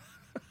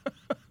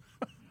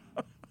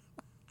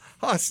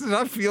 Austin,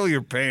 I feel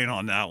your pain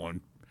on that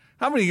one.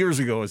 How many years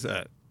ago was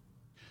that?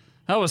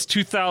 That was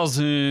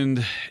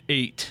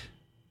 2008.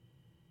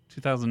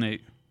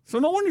 2008. So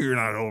no wonder you're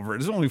not over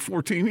it. It's only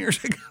 14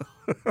 years ago.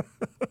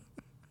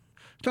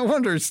 No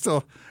wonder it's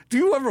still... Do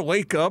you ever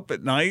wake up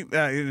at night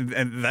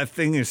and that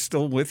thing is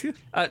still with you?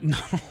 No,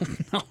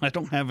 I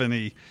don't have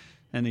any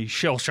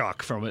shell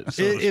shock from it.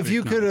 So If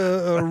you could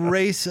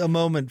erase a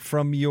moment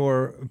from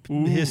your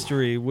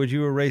history, would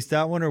you erase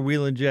that one or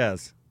Wheel and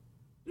Jazz?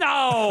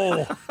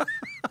 No!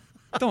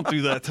 Don't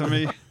do that to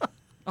me.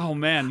 Oh,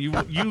 man, you.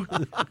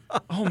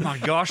 Oh, my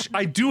gosh,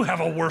 I do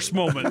have a worse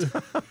moment.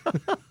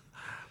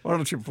 Why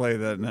don't you play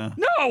that now?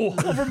 No!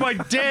 Over my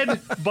dead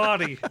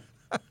body.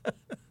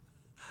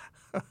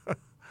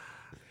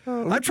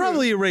 I'd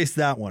probably erase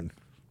that one.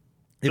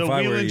 The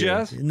Wheel and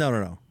Jazz?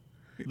 No.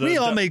 We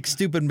all make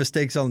stupid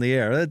mistakes on the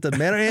air. That doesn't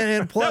matter.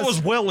 And plus, that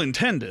was well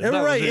intended.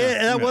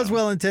 That was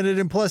well intended.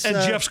 And plus, and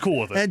Jeff's cool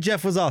with it. And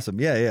Jeff was awesome.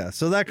 Yeah.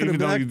 So that could have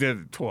been. Even though you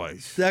did it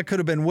twice. That could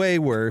have been way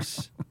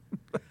worse.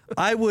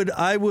 I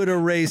would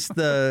erase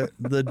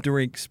the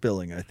drink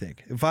spilling, I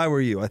think. If I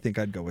were you, I think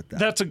I'd go with that.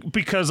 That's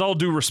because all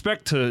due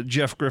respect to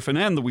Jeff Griffin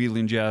and the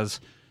Wheeling Jazz,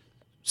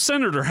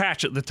 Senator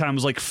Hatch at the time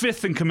was like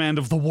 5th in command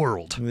of the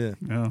world.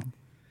 Yeah.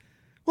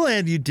 Well,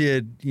 and you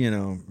did,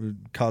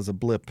 cause a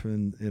blip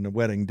in a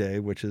wedding day,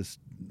 which is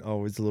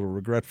always a little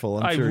regretful.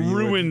 I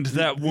ruined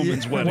that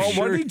woman's wedding. Well,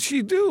 what did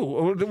she do?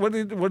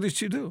 What did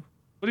she do?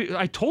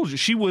 I told you,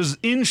 she was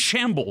in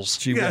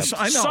shambles. Yes,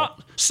 I know.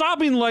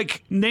 Sobbing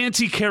like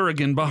Nancy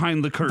Kerrigan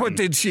behind the curtain. But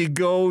did she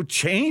go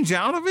change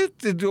out of it?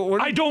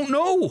 I don't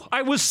know.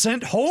 I was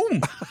sent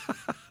home.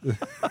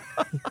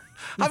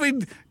 I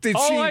mean,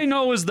 All I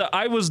know is that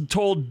I was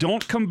told,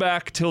 don't come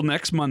back till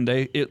next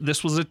Monday.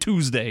 This was a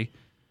Tuesday.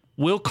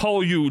 We'll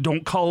call you.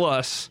 Don't call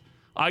us.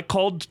 I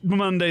called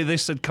Monday. They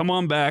said, come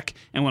on back.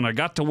 And when I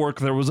got to work,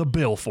 there was a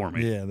bill for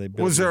me. Yeah,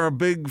 Was there a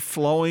big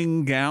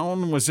flowing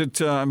gown? Was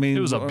it, it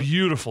was a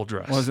beautiful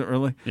dress. Was it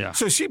really? Yeah.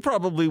 So she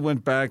probably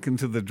went back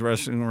into the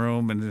dressing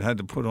room and had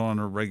to put on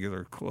her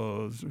regular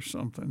clothes or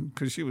something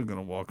because she was going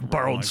to walk around.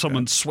 Borrowed like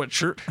someone's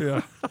sweatshirt.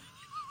 Yeah.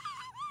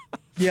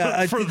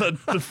 Yeah. For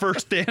the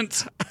first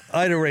dance.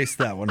 I'd erase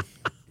that one.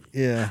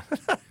 Yeah.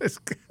 She's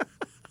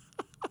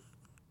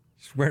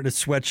wearing a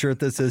sweatshirt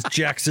that says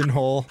Jackson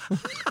Hole.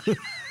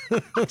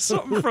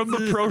 Something from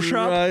the pro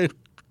shop. Right.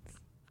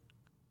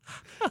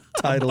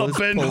 Title is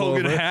Ben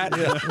Hogan hat.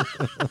 Yeah.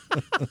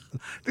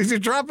 Did you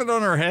drop it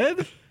on her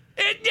head?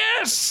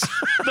 Yes!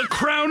 The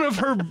crown of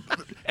her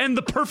and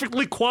the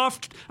perfectly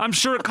coiffed, I'm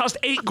sure it cost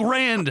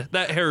 $8,000,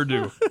 that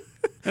hairdo.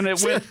 And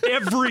it went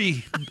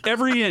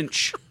every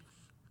inch.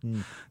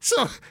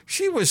 So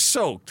she was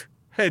soaked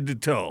head to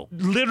toe.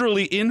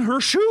 Literally in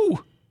her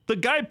shoe. The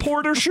guy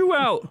poured her shoe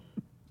out.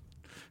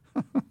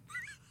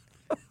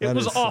 It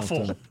was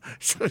awful.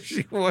 So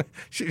she probably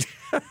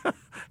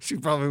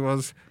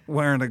was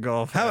wearing a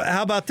golf hat.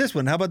 How about this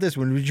one?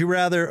 Would you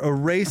rather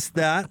erase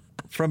that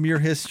from your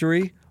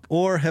history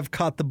or have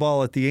caught the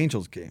ball at the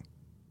Angels game?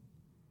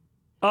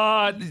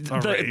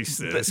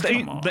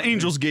 The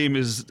Angels game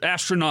is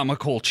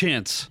astronomical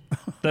chance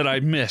that I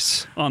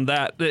miss on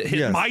that. It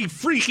hit my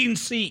freaking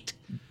seat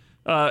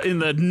in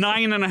the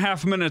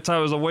 9.5 minutes I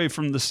was away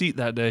from the seat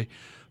that day.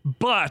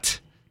 But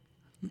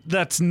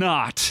that's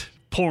not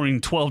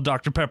pouring 12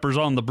 Dr. Peppers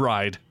on the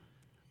bride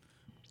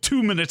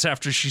 2 minutes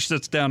after she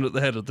sits down at the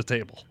head of the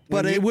table.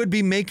 But it would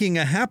be making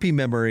a happy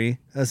memory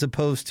as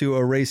opposed to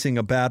erasing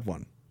a bad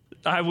one.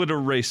 I would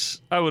erase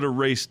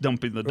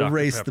dumping the Dr.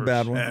 Erase Peppers. the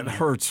bad one. It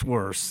hurts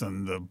worse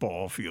than the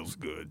ball feels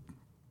good.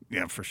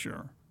 Yeah, for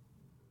sure.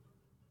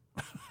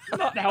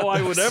 Not how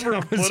I would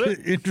ever put it.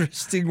 An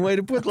interesting way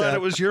to put Glad that.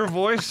 it was your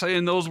voice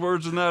saying those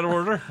words in that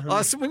order.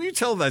 So when you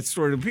tell that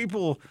story,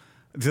 do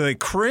they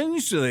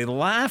cringe? Do they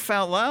laugh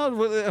out loud?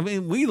 I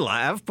mean, we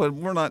laugh, but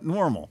we're not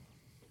normal.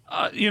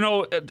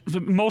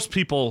 Most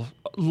people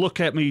look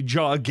at me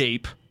jaw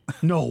agape.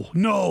 No.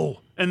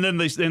 And then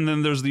there's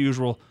the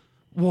usual,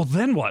 well,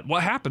 then what?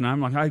 What happened?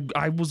 I'm like,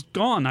 I was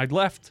gone. I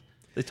left.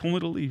 They told me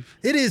to leave.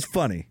 It is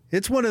funny.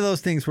 It's one of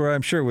those things where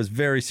I'm sure it was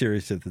very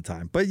serious at the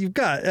time. But you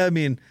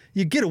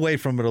get away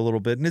from it a little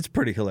bit, and it's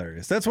pretty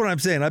hilarious. That's what I'm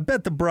saying. I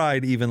bet the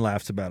bride even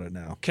laughs about it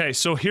now. Okay,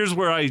 so here's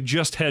where I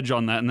just hedge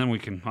on that, and then we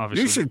can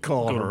obviously You should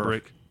call go to her. a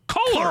break.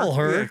 Call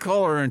her. Yeah,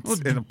 call her and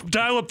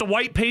Dial up the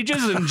white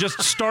pages and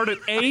just start at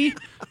A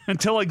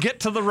until I get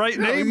to the right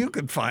name. You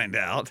could find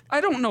out.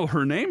 I don't know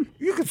her name.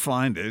 You could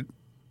find it.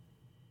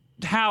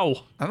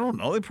 How? I don't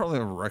know. They probably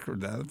have a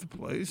record at the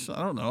place.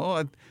 I don't know.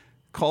 I'd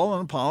call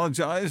and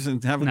apologize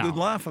and have a good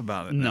laugh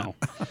about it. No.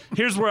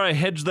 Here's where I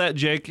hedge that,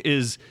 Jake,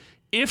 is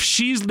if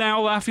she's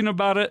now laughing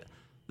about it,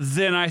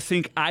 then I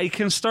think I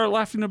can start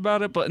laughing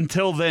about it. But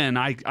until then,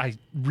 I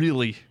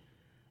really...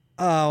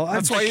 Oh,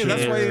 that's why you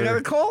got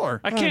to call her.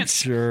 I can't.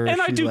 Sure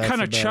and I she do laughs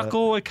kind of about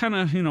chuckle. I kind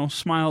of,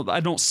 smile.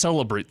 I don't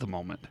celebrate the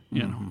moment,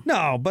 know.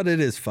 No, but it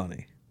is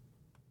funny.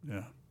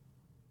 Yeah.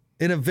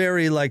 In a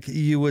very,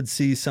 you would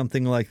see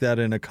something like that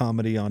in a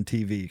comedy on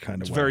TV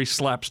kind of way. It's very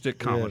slapstick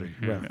comedy.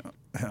 Yeah, right.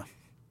 Yeah.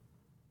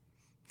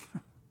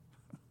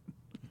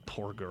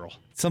 Poor girl.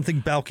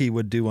 Something Balky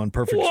would do on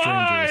Perfect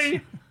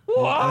Strangers.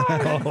 Why?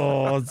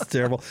 Oh, it's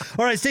terrible.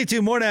 All right, stay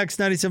tuned. More next,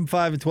 97.5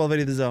 and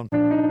 1280 The Zone.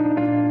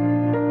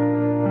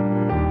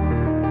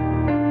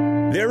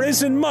 There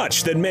isn't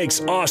much that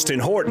makes Austin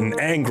Horton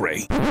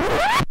angry.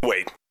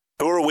 Wait,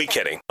 who are we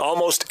kidding?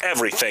 Almost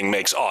everything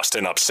makes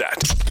Austin upset.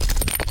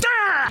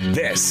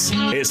 This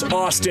is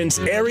Austin's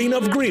airing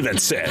of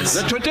grievances.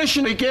 The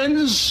tradition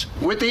begins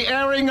with the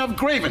airing of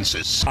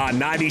grievances. On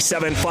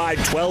 97.5,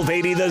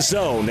 1280 The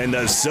Zone and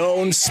The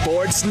Zone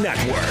Sports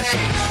Network.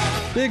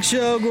 Big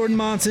Show, Gordon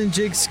Monson,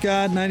 Jake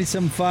Scott,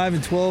 97.5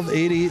 and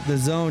 1280 The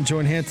Zone.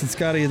 Join Hanson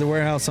Scotty at the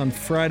warehouse on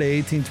Friday,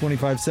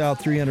 1825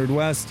 South, 300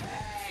 West.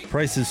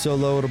 Price is so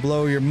low it'll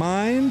blow your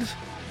mind.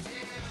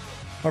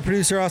 Our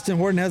producer, Austin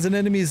Horton, has an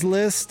enemies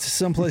list.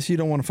 Someplace you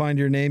don't want to find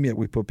your name, yet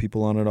we put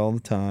people on it all the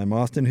time.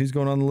 Austin, who's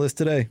going on the list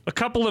today? A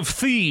couple of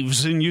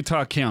thieves in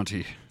Utah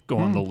County go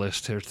on the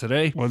list here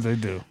today. What'd they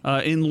do?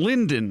 In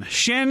Linden,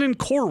 Shannon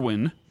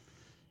Corwin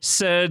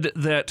said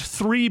that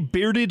 3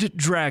 bearded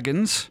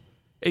dragons,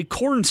 a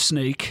corn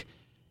snake,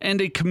 and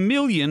a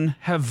chameleon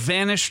have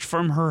vanished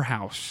from her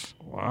house.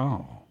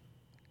 Wow.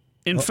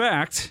 In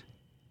fact,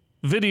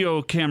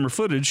 video camera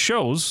footage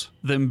shows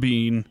them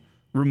being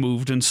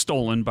removed and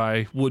stolen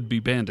by would-be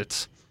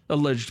bandits,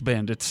 alleged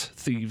bandits,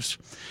 thieves.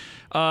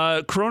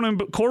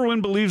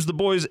 Corwin believes the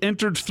boys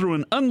entered through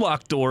an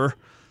unlocked door.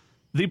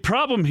 The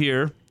problem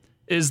here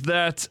is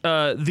that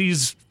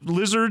these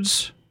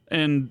lizards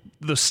and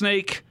the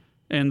snake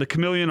and the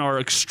chameleon are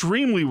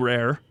extremely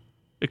rare,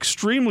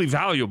 extremely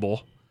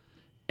valuable,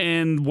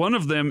 and one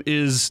of them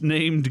is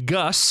named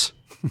Gus.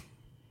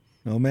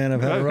 Oh, man,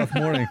 I've had a rough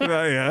morning.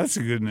 Yeah, that's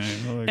a good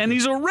name. And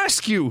he's a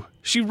rescue.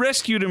 She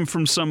rescued him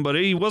from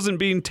somebody. He wasn't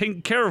being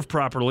taken care of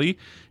properly.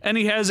 And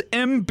he has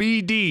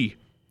MBD,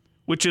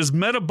 which is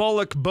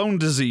metabolic bone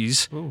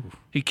disease. Ooh.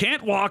 He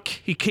can't walk.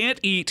 He can't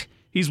eat.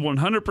 He's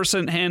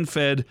 100%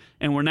 hand-fed.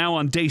 And we're now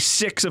on day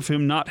 6 of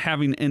him not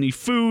having any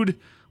food.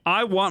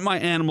 I want my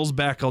animals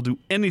back. I'll do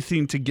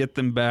anything to get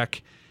them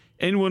back.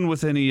 Anyone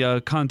with any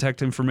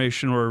contact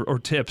information or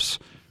tips,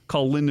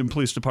 call Linden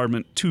Police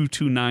Department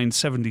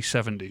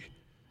 229-7070.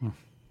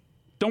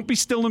 Don't be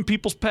stealing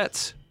people's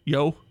pets,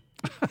 yo.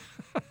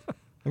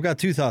 I've got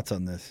 2 thoughts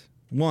on this.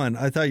 One,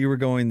 I thought you were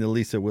going the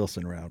Lisa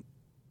Wilson route.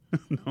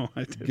 No,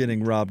 I didn't.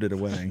 Getting robbed at a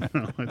wedding.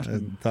 No, I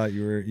didn't. I thought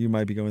you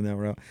might be going that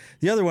route.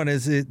 The other one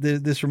is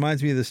this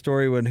reminds me of the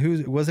story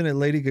when wasn't it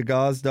Lady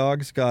Gaga's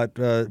dogs got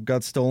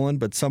stolen,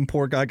 but some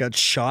poor guy got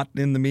shot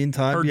in the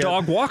meantime. Her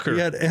dog walker.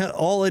 Yeah,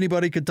 all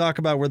anybody could talk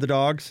about were the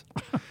dogs.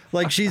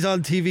 Like she's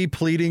on TV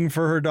pleading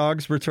for her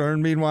dog's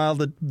return. Meanwhile,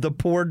 the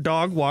poor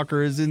dog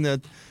walker is in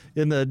the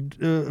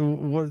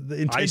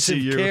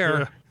intensive care.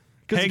 Yeah.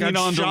 Hanging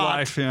on to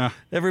life, yeah.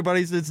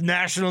 It's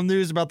national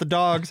news about the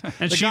dogs.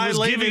 And the guy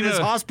laying in his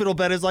hospital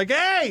bed is like,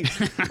 hey,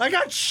 I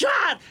got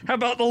shot. How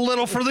about the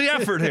little for the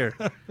effort here?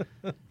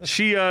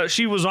 She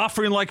was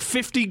offering like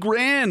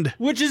 $50,000.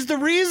 Which is the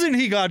reason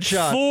he got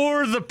shot.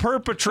 For the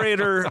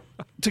perpetrator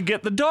to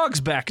get the dogs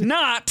back,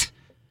 not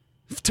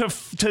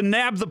to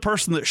nab the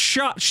person that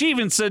shot. She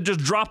even said,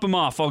 just drop him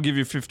off. I'll give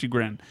you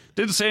 $50,000.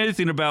 Didn't say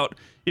anything about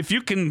if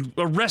you can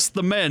arrest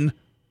the men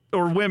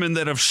or women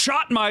that have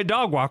shot my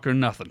dog walker,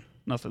 nothing.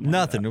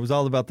 Nothing. It was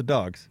all about the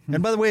dogs.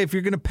 And by the way, if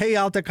you're going to pay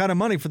out that kind of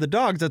money for the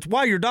dogs, that's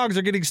why your dogs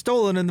are getting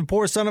stolen and the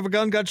poor son of a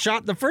gun got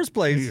shot in the first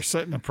place. You're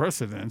setting a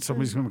precedent.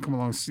 Somebody's going to come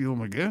along and steal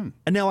them again.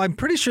 And now I'm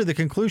pretty sure the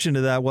conclusion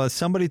to that was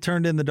somebody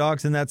turned in the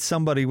dogs and that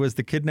somebody was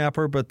the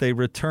kidnapper, but they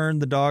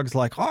returned the dogs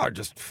like, I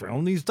just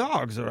found these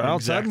dogs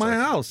outside my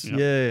house. Yep.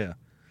 Yeah.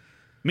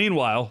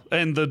 Meanwhile,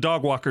 and the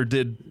dog walker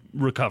did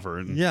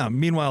recover.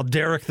 Meanwhile,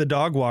 Derek the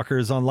dog walker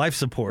is on life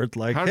support.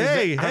 Like,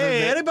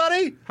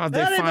 anybody? How'd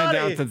they find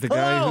out that the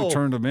guy who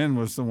turned him in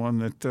was the one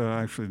that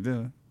actually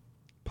did it?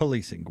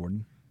 Policing,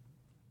 Gordon.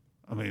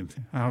 I mean,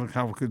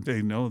 how could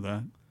they know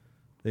that?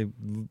 They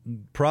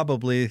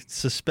probably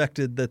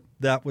suspected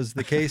that was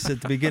the case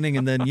at the beginning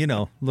and then,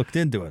 looked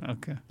into it.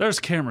 Okay. There's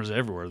cameras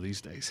everywhere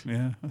these days.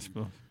 Yeah, I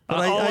suppose.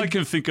 But all I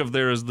can think of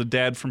there is the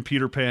dad from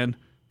Peter Pan.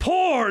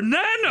 Poor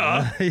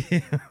Nana!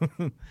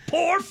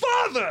 Poor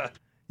father!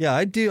 Yeah,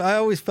 I do. I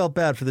always felt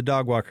bad for the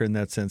dog walker in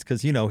that sense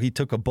because, he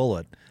took a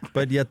bullet.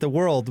 But yet the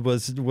world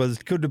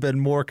could have been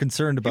more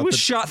concerned about He was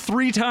shot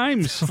 3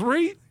 times.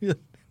 3? Yeah.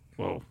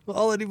 Whoa.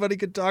 All anybody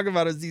could talk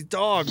about is these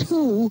dogs.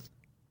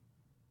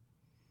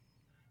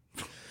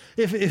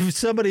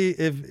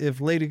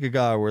 If Lady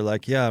Gaga were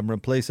like, yeah, I'm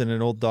replacing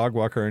an old dog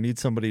walker, I need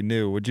somebody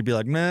new, would you be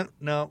like, nah,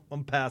 no,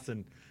 I'm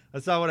passing.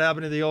 That's not what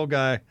happened to the old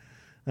guy.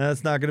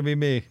 That's not going to be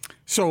me.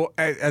 So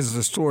as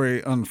the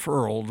story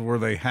unfurled, were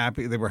they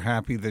happy? They were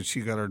happy that she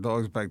got her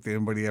dogs back. Did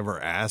anybody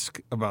ever ask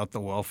about the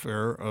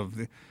welfare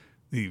of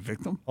the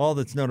victim? All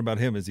that's known about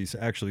him is he's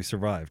actually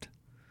survived.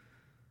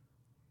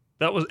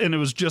 It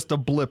was just a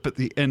blip at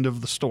the end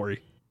of the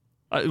story.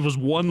 It was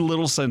one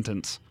little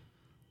sentence.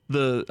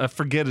 I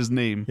forget his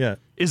name. Yeah.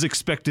 Is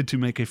expected to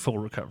make a full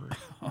recovery.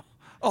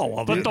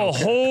 But the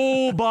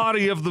whole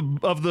body of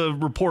the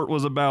report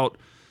was about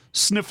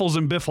Sniffles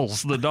and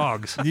Biffles, the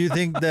dogs. Do you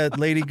think that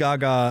Lady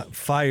Gaga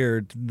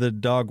fired the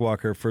dog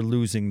walker for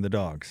losing the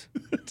dogs?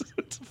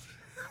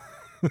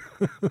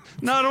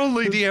 Not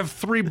only do you have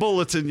 3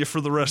 bullets in you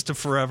for the rest of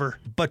forever,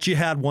 but you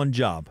had one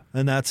job,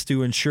 and that's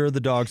to ensure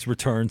the dog's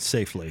return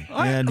safely.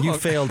 And you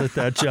failed at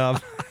that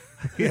job.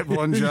 You had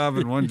one job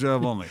and one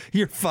job only.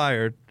 You're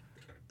fired.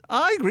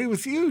 I agree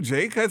with you,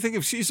 Jake. I think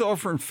if she's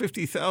offering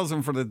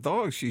 $50,000 for the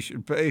dog, she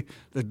should pay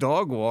the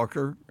dog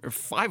walker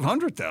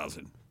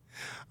 $500,000.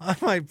 I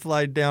might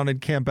fly down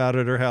and camp out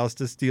at her house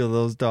to steal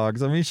those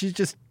dogs. I mean, she's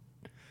just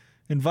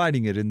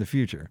inviting it in the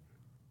future.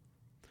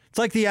 It's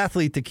like the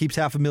athlete that keeps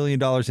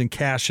 $500,000 in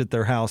cash at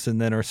their house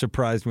and then are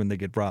surprised when they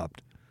get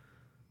robbed.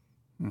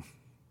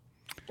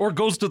 Or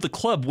goes to the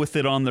club with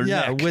it on their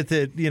neck. Yeah, with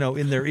it,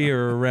 in their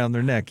ear or around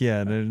their neck.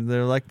 Yeah, and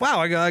they're like, wow,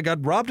 I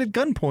got robbed at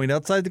gunpoint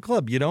outside the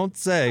club. You don't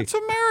say. It's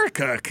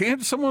America.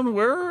 Can't someone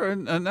wear a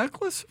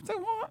necklace if they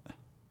want?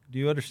 Do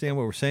you understand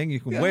what we're saying? You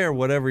can wear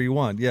whatever you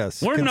want,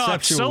 yes. We're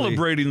not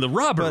celebrating the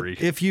robbery.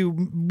 But if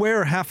you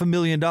wear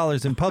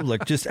 $500,000 in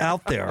public, just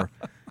out there,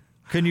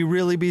 can you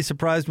really be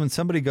surprised when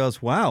somebody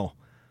goes, wow,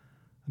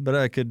 but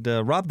I could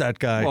rob that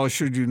guy? Well,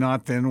 should you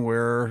not then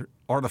wear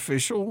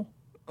artificial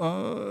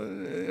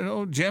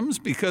gems,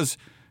 because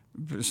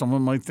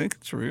someone might think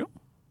it's real?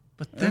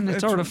 But then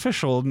it's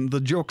artificial, and the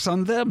joke's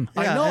on them.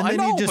 Yeah, I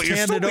know, you just but you're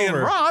hand still it being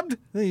over. robbed.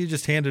 Then you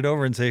just hand it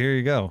over and say, here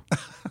you go.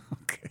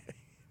 Okay.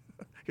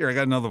 Here, I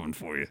got another one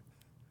for you.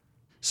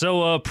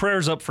 So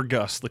prayers up for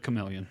Gus, the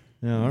chameleon.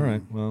 Yeah, all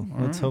right. Well,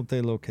 let's hope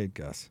they locate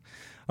Gus.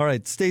 All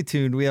right, stay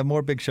tuned. We have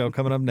more Big Show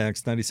coming up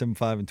next,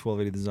 97.5 and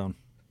 1280 The Zone.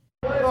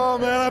 Oh,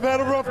 man, I've had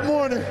a rough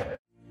morning.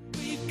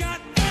 We've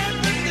got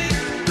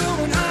everything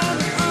going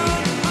on.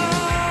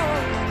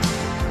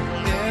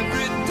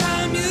 Every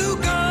time you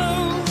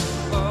go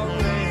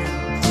away.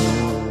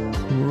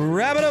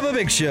 Wrapping up a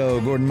Big Show.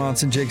 Gordon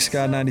Monson, Jake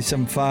Scott,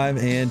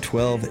 97.5 and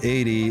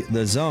 1280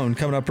 The Zone.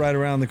 Coming up right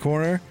around the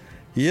corner.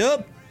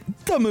 Yep,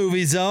 the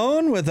Movie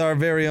Zone with our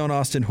very own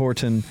Austin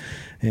Horton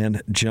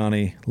and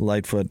Johnny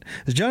Lightfoot.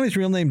 Is Johnny's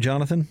real name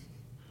Jonathan?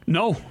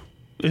 No,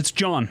 it's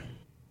John.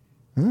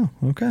 Oh,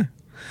 okay.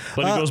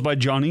 But he goes by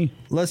Johnny.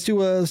 Let's get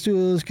a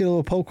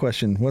little poll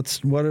question. What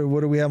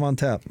do we have on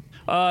tap?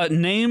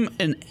 Name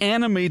an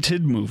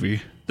animated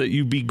movie that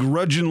you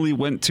begrudgingly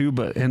went to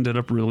but ended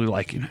up really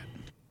liking it.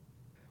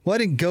 Well, I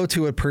didn't go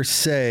to it per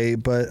se,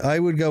 but I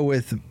would go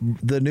with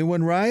the new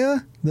one,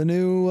 Raya. The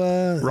new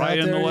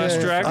Raya and the Last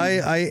Dragon.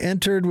 I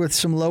entered with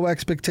some low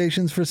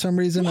expectations for some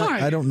reason. Why?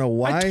 I don't know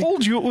why. I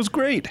told you it was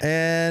great.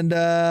 And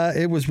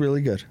it was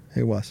really good.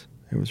 It was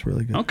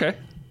really good. Okay.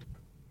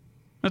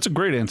 That's a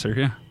great answer,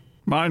 yeah.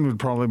 Mine would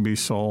probably be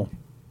Soul.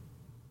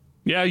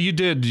 Yeah, you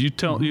did.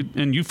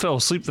 And you fell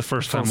asleep the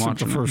first time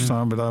watching the first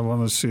time, but I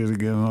want to see it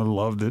again. I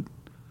loved it.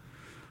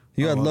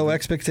 You had low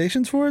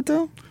expectations for it,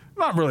 though?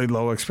 Not really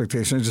low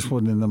expectations. I just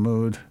wasn't in the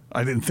mood.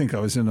 I didn't think I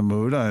was in the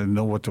mood. I didn't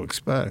know what to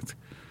expect.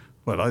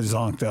 But I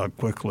zonked out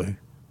quickly.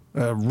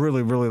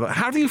 Really, really.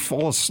 How do you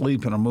fall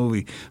asleep in a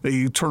movie that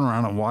you turn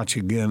around and watch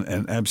again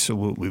and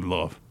absolutely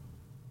love?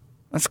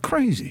 That's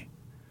crazy.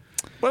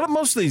 But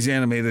most of these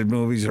animated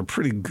movies are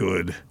pretty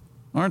good,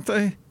 aren't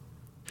they?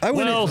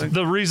 Well,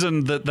 the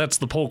reason that's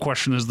the poll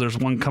question is there's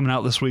one coming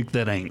out this week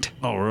that ain't.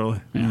 Oh, really?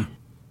 Yeah.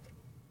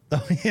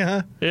 Oh,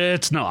 yeah?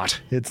 It's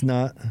not. It's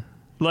not?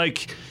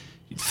 Like,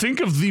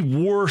 think of the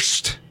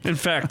worst. In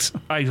fact,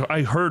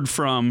 I heard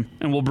from,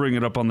 and we'll bring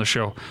it up on the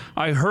show,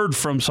 I heard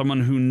from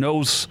someone who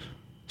knows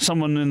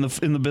someone in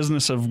the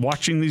business of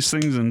watching these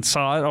things and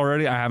saw it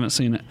already. I haven't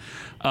seen it.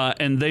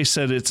 And they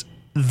said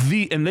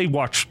and they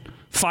watch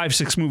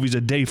 5-6 movies a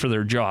day for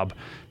their job.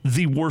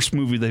 The worst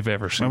movie they've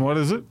ever seen. And what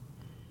is it?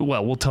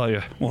 Well, we'll tell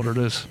you what it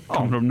is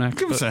coming up next.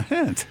 Give us a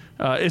hint.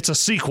 It's a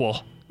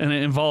sequel, and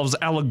it involves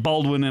Alec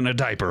Baldwin in a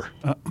diaper.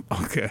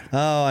 Okay.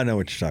 Oh, I know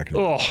what you're talking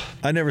about. Oh.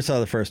 I never saw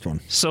the first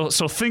one. So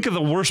think of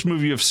the worst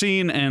movie you've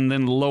seen and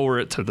then lower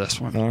it to this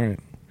one. All right.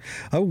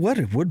 Oh, what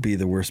would be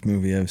the worst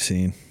movie I've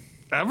seen?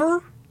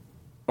 Ever?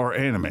 Or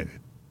animated?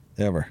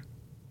 Ever.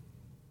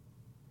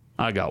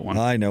 I got one.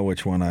 I know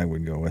which one I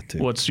would go with, too.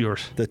 What's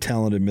yours? The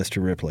Talented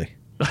Mr. Ripley.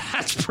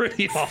 That's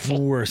pretty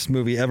awful. Worst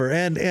movie ever.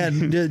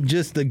 And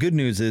just the good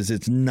news is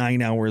it's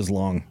 9 hours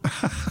long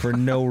for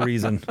no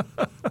reason.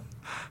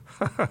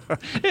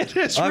 It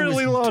is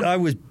really long. I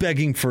was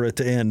begging for it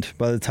to end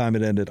by the time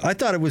it ended. I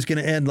thought it was going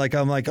to end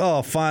I'm like,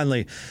 oh,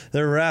 finally,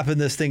 they're wrapping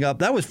this thing up.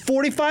 That was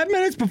 45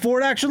 minutes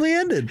before it actually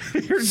ended.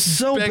 You're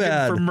so begging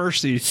bad. for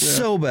mercy.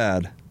 So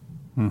bad.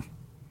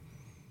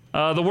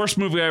 The worst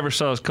movie I ever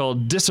saw is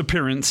called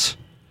Disappearance.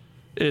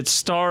 It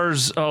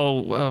stars,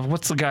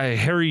 what's the guy?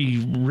 Harry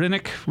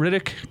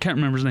Riddick? Can't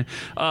remember his name.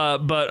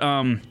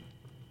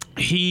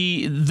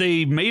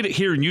 They made it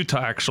here in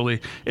Utah,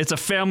 actually. It's a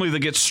family that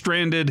gets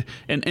stranded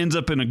and ends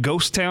up in a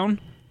ghost town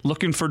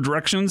looking for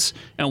directions.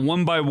 And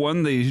one by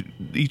one,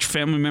 each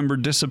family member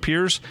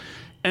disappears.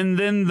 And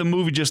then the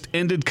movie just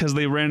ended because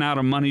they ran out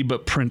of money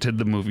but printed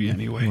the movie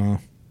anyway. Wow.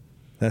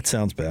 That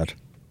sounds bad.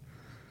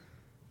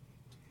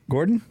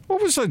 Gordon?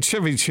 What was that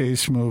Chevy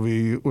Chase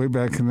movie way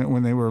back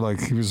when they were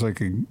he was like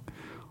an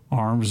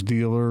arms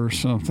dealer or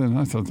something?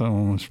 I thought that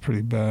one was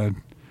pretty bad.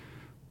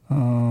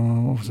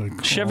 What was it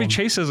called? Chevy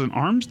Chase as an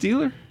arms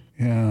dealer?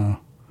 Yeah.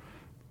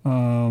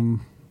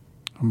 I'm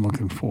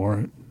looking for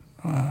it.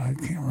 I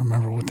can't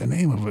remember what the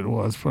name of it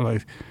was, but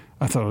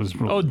I thought it was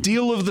really... Oh,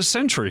 Deal of the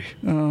Century,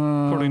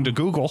 according to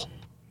Google.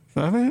 Is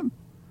that it?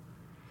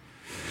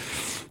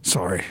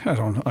 Sorry, I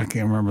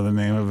can't remember the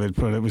name of it,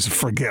 but it was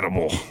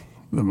forgettable.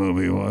 The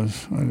movie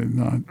was. I did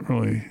not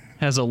really...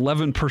 Has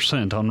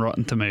 11% on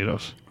Rotten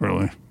Tomatoes.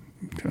 Really?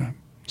 Okay.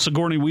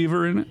 Sigourney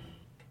Weaver in it?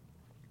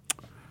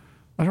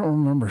 I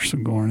don't remember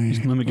Sigourney.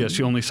 Let me guess,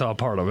 you only saw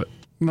part of it.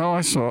 No,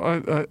 I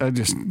saw. I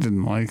just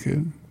didn't like it.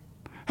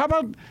 How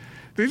about?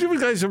 Did you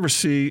guys ever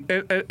see?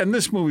 And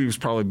this movie was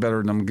probably better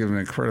than I'm giving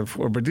it credit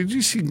for. But did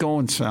you see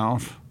Going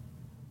South?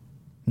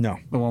 No.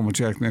 The one with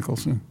Jack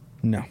Nicholson?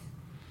 No.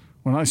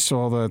 When I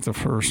saw that the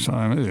first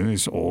time,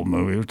 it's an old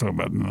movie. We're talking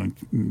about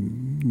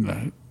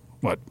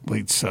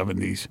late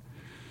 70s.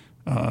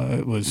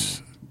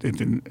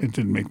 It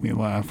didn't make me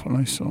laugh when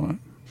I saw it.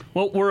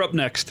 Well, we're up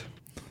next.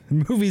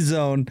 Movie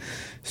Zone,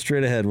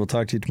 straight ahead. We'll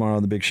talk to you tomorrow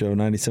on The Big Show,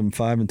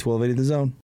 97.5 and 1280 The Zone.